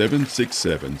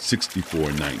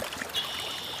 810-767-6490.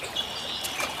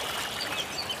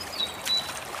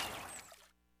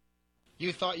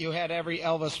 You thought you had every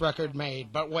Elvis record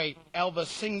made, but wait, Elvis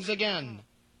sings again,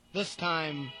 this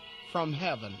time from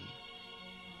heaven.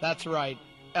 That's right,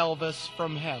 Elvis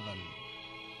from heaven.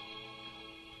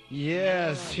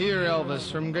 Yes, hear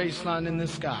Elvis from Graceland in the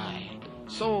Sky.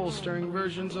 Soul-stirring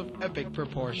versions of epic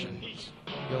proportions.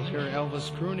 You'll hear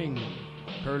Elvis crooning,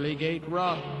 Pearly Gate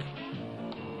Rock,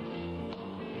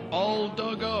 All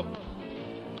Dug Up,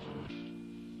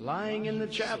 Lying in the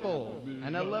Chapel,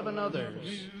 and 11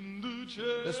 others.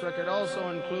 This record also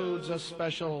includes a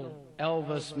special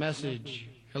Elvis message.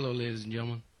 Hello, ladies and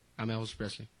gentlemen. I'm Elvis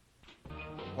Presley.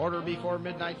 Order before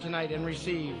midnight tonight and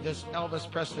receive this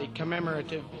Elvis Presley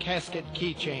commemorative casket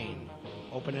keychain.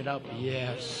 Open it up.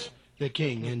 Yes, the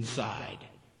king inside.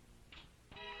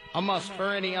 A must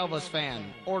for any Elvis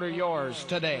fan. Order yours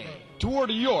today. To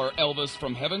order your Elvis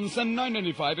from Heaven, send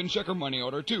 $9.95 in check or money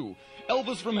order to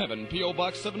Elvis from Heaven, P.O.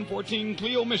 Box 714,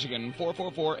 Clio, Michigan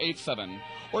 44487.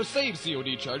 Or save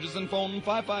COD charges and phone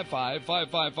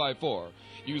 555-5554.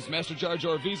 Use MasterCharge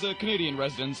or Visa. Canadian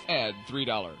residents add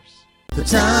 $3. The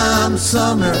Tom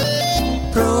Sumner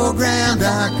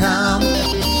Program.com.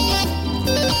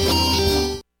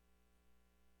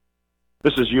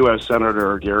 This is U.S.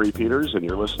 Senator Gary Peters, and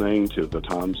you're listening to the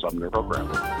Tom Sumner Program.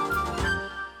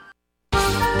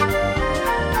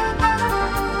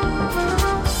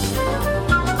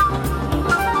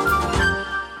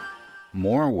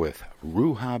 More with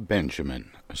Ruha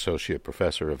Benjamin, Associate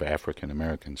Professor of African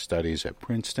American Studies at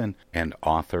Princeton and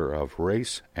author of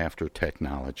Race After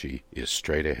Technology is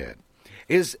Straight Ahead.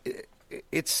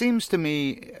 It seems to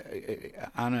me,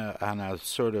 on a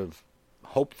sort of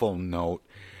hopeful note,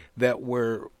 that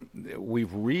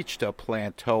we've reached a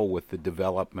plateau with the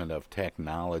development of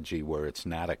technology where it's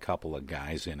not a couple of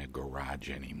guys in a garage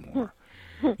anymore.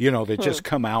 They just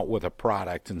come out with a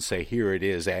product and say, here it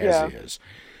is as is.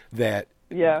 That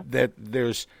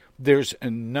there's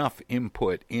enough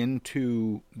input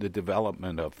into the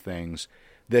development of things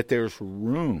that there's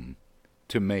room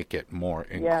to make it more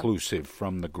inclusive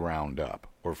from the ground up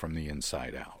or from the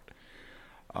inside out.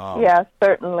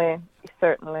 Certainly.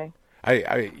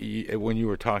 When you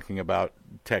were talking about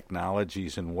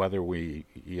technologies and whether we,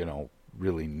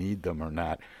 really need them or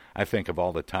not, I think of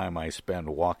all the time I spend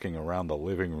walking around the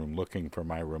living room looking for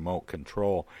my remote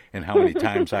control and how many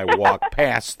times I walk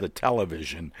past the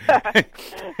television.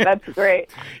 That's great.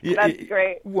 That's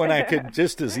great. When I could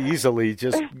just as easily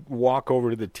just walk over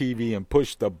to the TV and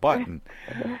push the button.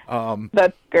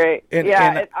 That's great.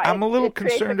 I'm a little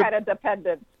concerned. Kind of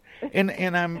dependence.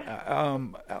 And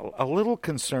I'm a little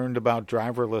concerned about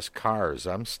driverless cars.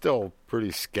 I'm still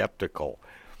pretty skeptical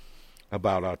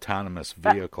about autonomous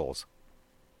vehicles.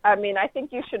 I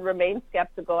think you should remain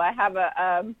skeptical. I have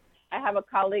I have a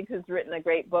colleague who's written a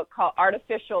great book called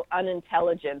Artificial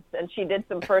Unintelligence, and she did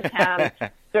some firsthand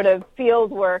sort of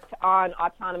field work on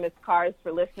autonomous cars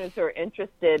for listeners who are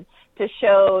interested to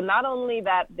show not only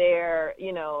that they're,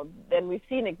 and we've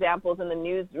seen examples in the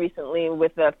news recently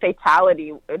with a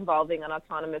fatality involving an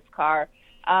autonomous car,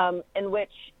 in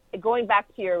which, going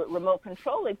back to your remote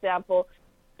control example,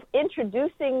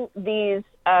 introducing these,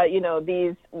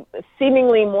 these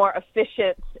seemingly more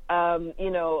efficient,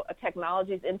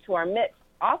 technologies into our midst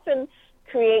often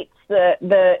creates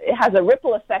it has a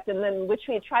ripple effect, and then which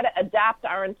we try to adapt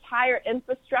our entire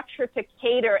infrastructure to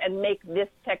cater and make this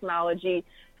technology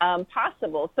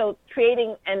possible. So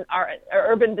creating our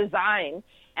urban design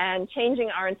and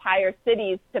changing our entire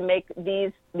cities to make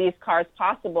these cars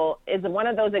possible is one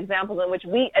of those examples in which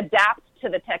we adapt to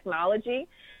the technology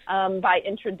by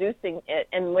introducing it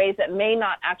in ways that may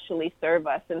not actually serve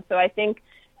us. And so I think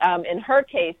in her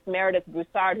case, Meredith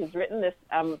Broussard, who's written this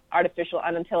Artificial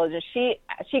Unintelligence,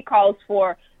 she calls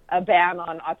for a ban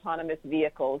on autonomous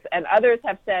vehicles. And others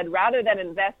have said, rather than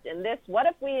invest in this, what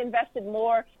if we invested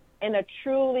more in a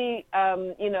truly, a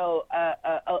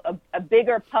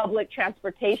bigger public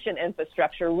transportation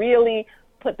infrastructure, really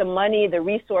put the money, the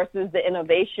resources, the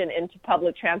innovation into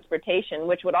public transportation,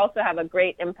 which would also have a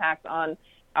great impact on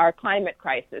our climate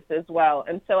crisis as well.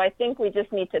 And so I think we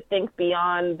just need to think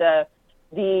beyond the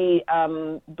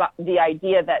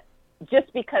idea that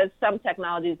just because some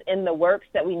technology is in the works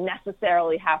that we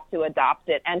necessarily have to adopt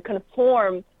it and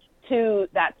conform to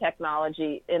that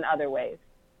technology in other ways.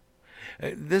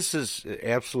 This is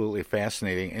absolutely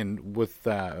fascinating. And with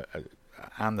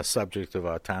on the subject of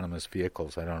autonomous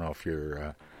vehicles, I don't know if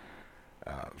your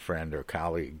friend or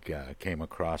colleague came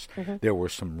across, there were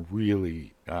some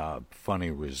really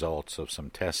funny results of some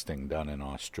testing done in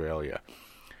Australia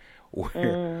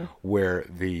where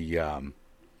the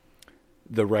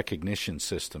recognition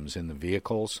systems in the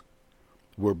vehicles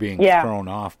were being thrown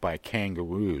off by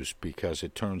kangaroos, because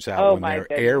it turns out when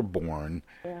they're airborne,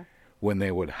 when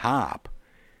they would hop,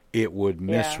 it would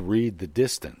misread the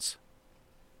distance.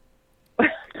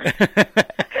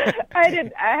 I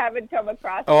haven't come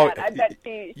across that. I bet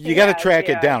you got to track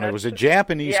it down. It was a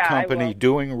Japanese company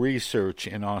doing research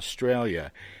in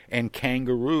Australia, and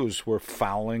kangaroos were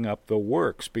fouling up the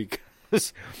works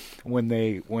because when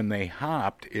they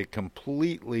hopped, it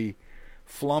completely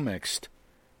flummoxed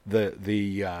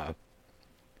the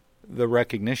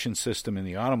recognition system in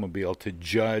the automobile to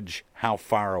judge how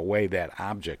far away that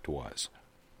object was.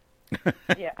 I'll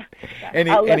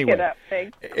look it up.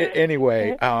 Thanks.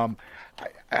 Anyway,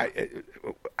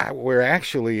 we're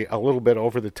actually a little bit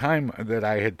over the time that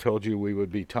I had told you we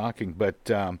would be talking,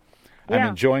 but I'm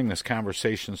enjoying this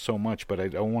conversation so much, but I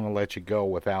don't want to let you go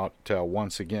without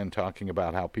once again talking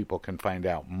about how people can find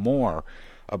out more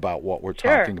about what we're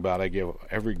talking about. I give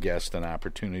every guest an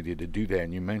opportunity to do that,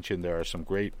 and you mentioned there are some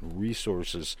great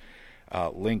resources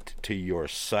linked to your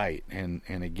site. And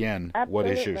again, what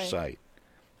is your site?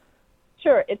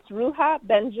 Sure, it's Ruha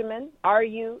Benjamin,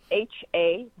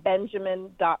 RUHA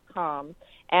Benjamin.com.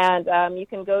 And you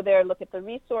can go there, look at the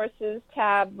resources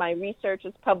tab. My research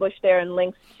is published there and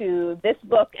links to this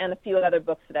book and a few other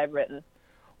books that I've written.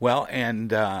 Well,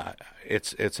 and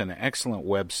it's an excellent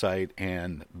website,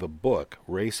 and the book,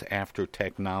 Race After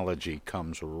Technology,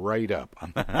 comes right up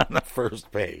on the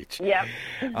first page. Yep.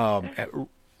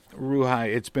 Ruha,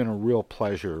 it's been a real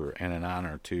pleasure and an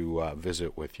honor to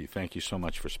visit with you. Thank you so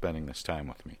much for spending this time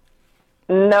with me.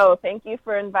 No, thank you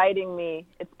for inviting me.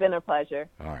 It's been a pleasure.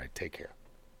 All right, take care.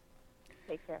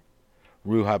 Take care.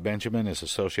 Ruha Benjamin is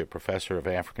Associate Professor of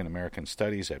African American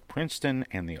Studies at Princeton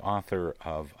and the author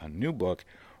of a new book,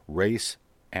 Race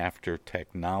After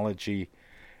Technology.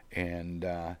 And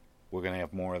we're going to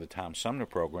have more of the Tom Sumner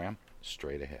program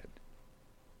straight ahead.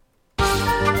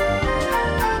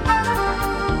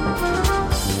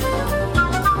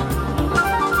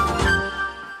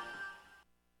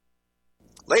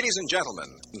 Ladies and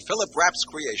gentlemen, Philip Rapp's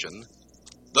creation,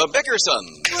 The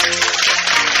Bickersons.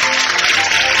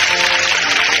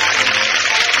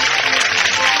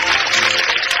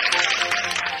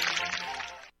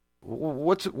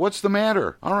 What's the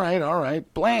matter? All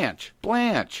right. Blanche.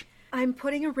 I'm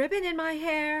putting a ribbon in my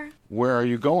hair. Where are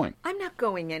you going? I'm not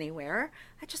going anywhere.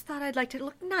 I just thought I'd like to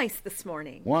look nice this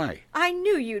morning. Why? I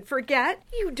knew you'd forget.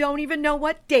 You don't even know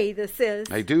what day this is.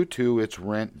 I do, too. It's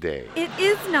rent day. It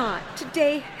is not.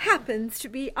 Today happens to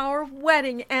be our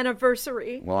wedding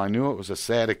anniversary. Well, I knew it was a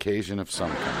sad occasion of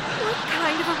some kind. What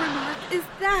kind of a remark is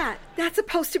that? That's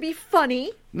supposed to be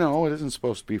funny? No, it isn't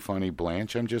supposed to be funny,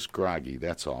 Blanche. I'm just groggy,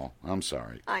 that's all. I'm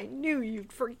sorry. I knew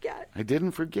you'd forget. I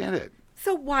didn't forget it.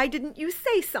 So why didn't you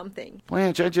say something?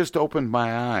 Blanche, I just opened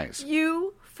my eyes.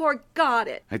 You forgot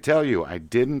it. I tell you, I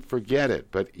didn't forget it,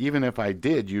 but even if I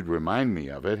did, you'd remind me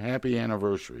of it. Happy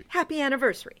anniversary. Happy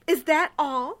anniversary. Is that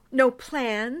all? No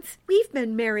plans? We've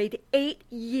been married 8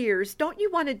 years. Don't you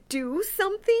want to do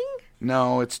something?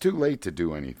 No, it's too late to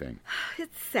do anything.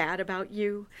 It's sad about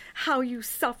you, how you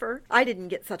suffer. I didn't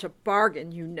get such a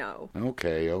bargain, you know.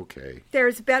 Okay.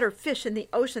 There's better fish in the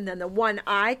ocean than the one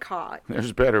I caught.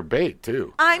 There's better bait,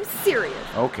 too. I'm serious.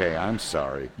 Okay, I'm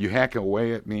sorry. You hack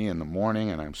away at me in the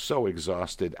morning, and I'm so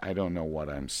exhausted, I don't know what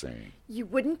I'm saying. You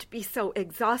wouldn't be so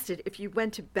exhausted if you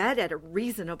went to bed at a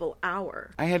reasonable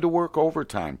hour. I had to work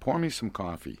overtime. Pour me some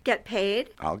coffee. Get paid?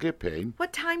 I'll get paid.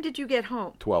 What time did you get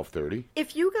home? 12:30.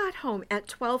 If you got home at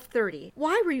 12:30,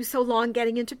 why were you so long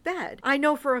getting into bed? I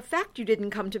know for a fact you didn't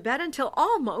come to bed until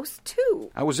almost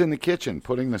 2. I was in the kitchen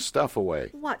putting the stuff away.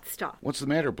 What stuff? What's the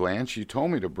matter, Blanche? You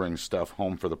told me to bring stuff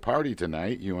home for the party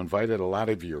tonight. You invited a lot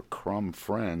of your crumb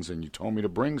friends, and you told me to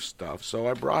bring stuff, so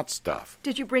I brought stuff.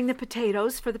 Did you bring the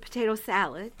potatoes for the potato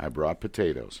salad? I brought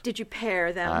potatoes. Did you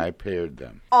pare them? I pared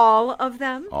them. All of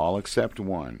them? All except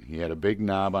one. He had a big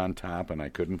knob on top, and I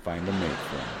couldn't find a mate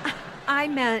for him. I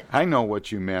meant... I know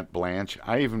what you meant, Blanche.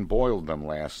 I even boiled them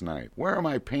last night. Where are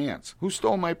my pants? Who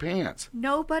stole my pants?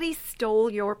 Nobody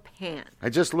stole your pants. I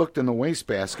just looked in the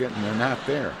wastebasket, and they're not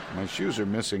there. My shoes are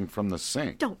missing from the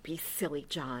sink. Don't be silly,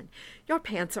 John. Your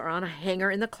pants are on a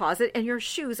hanger in the closet, and your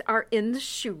shoes are in the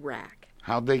shoe rack.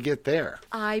 How'd they get there?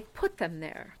 I put them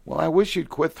there. Well, I wish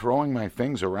you'd quit throwing my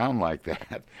things around like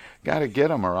that. Gotta get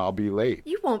them or I'll be late.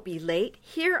 You won't be late.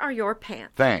 Here are your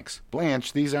pants. Thanks.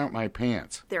 Blanche, these aren't my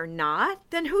pants. They're not?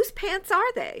 Then whose pants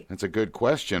are they? That's a good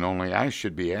question, only I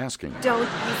should be asking it. Don't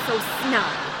be so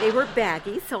snobby. They were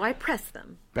baggy, so I pressed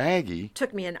them. Baggy?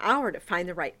 Took me an hour to find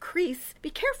the right crease. Be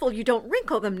careful you don't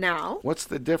wrinkle them now. What's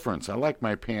the difference? I like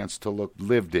my pants to look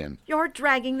lived in. You're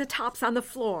dragging the tops on the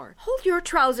floor. Hold your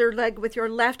trouser leg with your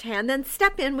left hand, then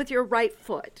step in with your right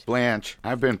foot. Blanche,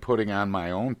 I've been putting on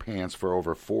my own pants for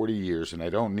over 40 years, and I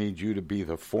don't need you to be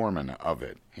the foreman of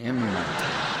it. Hand me my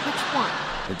tie. Which one?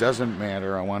 It doesn't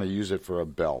matter. I want to use it for a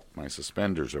belt. My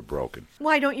suspenders are broken.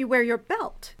 Why don't you wear your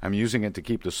belt? I'm using it to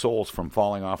keep the soles from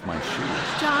falling off my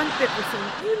shoes. John Bickerson,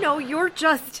 you know you're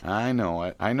just... I know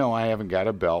it. I know I haven't got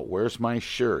a belt. Where's my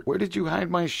shirt? Where did you hide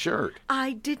my shirt?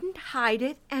 I didn't hide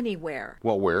it anywhere.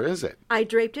 Well, where is it? I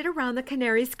draped it around the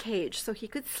canary's cage so he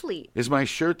could sleep. Is my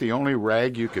shirt the only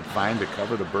rag you could find to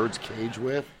cover the bird's cage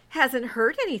with? Hasn't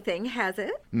hurt anything, has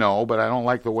it? No, but I don't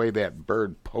like the way that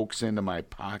bird pokes into my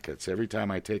pockets. Every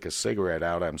time I take a cigarette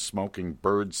out, I'm smoking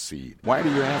bird seed. Why do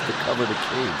you have to cover the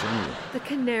cage anyway? The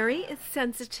canary is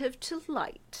sensitive to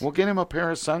light. Well, get him a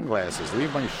pair of sunglasses.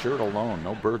 Leave my shirt alone.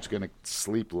 No bird's going to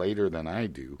sleep later than I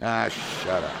do. Ah,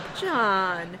 shut up.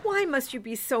 John, why must you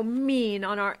be so mean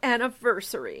on our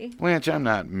anniversary? Blanche, I'm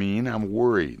not mean. I'm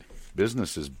worried.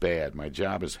 Business is bad. My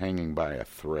job is hanging by a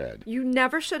thread. You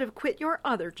never should have quit your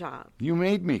other job. You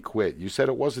made me quit. You said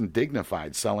it wasn't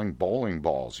dignified selling bowling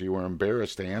balls. You were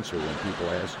embarrassed to answer when people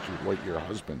asked you what your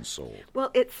husband sold.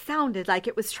 Well, it sounded like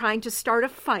it was trying to start a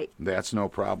fight. That's no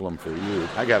problem for you.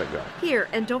 I gotta go. Here,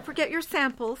 and don't forget your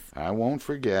samples. I won't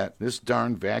forget. This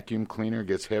darn vacuum cleaner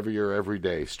gets heavier every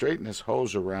day. Straighten this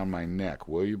hose around my neck,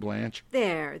 will you, Blanche?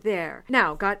 There.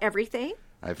 Now, got everything?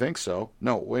 I think so.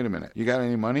 No, wait a minute. You got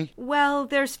any money? Well,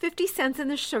 there's 50 cents in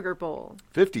the sugar bowl.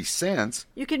 50 cents?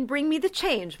 You can bring me the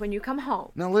change when you come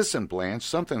home. Now listen, Blanche,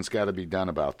 something's got to be done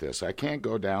about this. I can't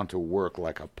go down to work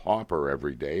like a pauper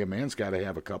every day. A man's got to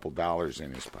have a couple dollars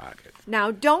in his pocket.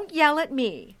 Now don't yell at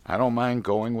me. I don't mind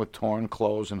going with torn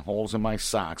clothes and holes in my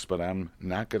socks, but I'm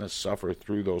not going to suffer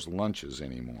through those lunches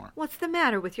anymore. What's the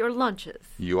matter with your lunches?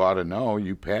 You ought to know.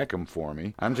 You pack them for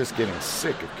me. I'm just getting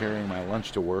sick of carrying my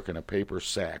lunch to work in a paper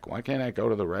sack. Why can't I go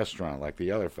to the restaurant like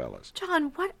the other fellas?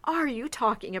 John, what are you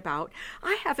talking about?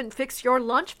 I haven't fixed your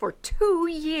lunch for 2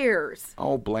 years.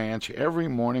 Oh, Blanche, every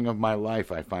morning of my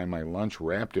life I find my lunch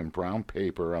wrapped in brown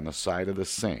paper on the side of the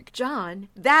sink. John,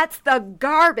 that's the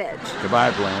garbage.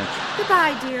 Goodbye, Blanche.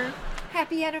 Goodbye, dear.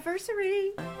 Happy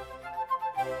anniversary.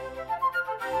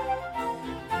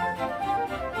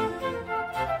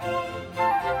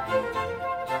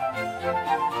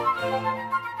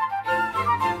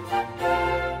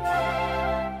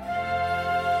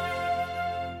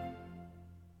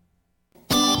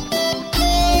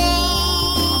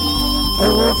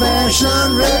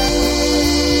 Old-fashioned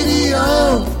radio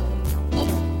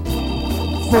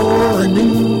for a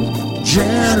new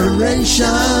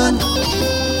generation.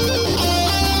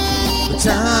 The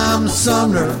Tom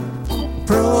Sumner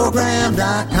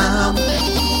Program.com.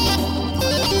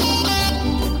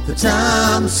 The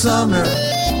Tom Sumner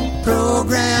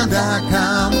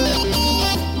Program.com.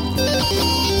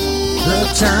 The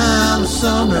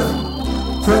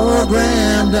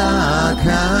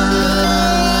TomSumnerProgram.com.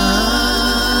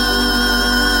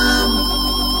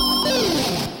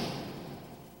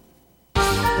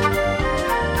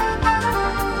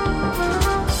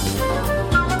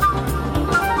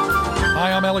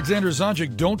 Hi, I'm Alexander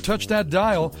Zonjic. Don't touch that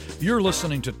dial. You're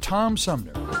listening to Tom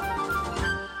Sumner.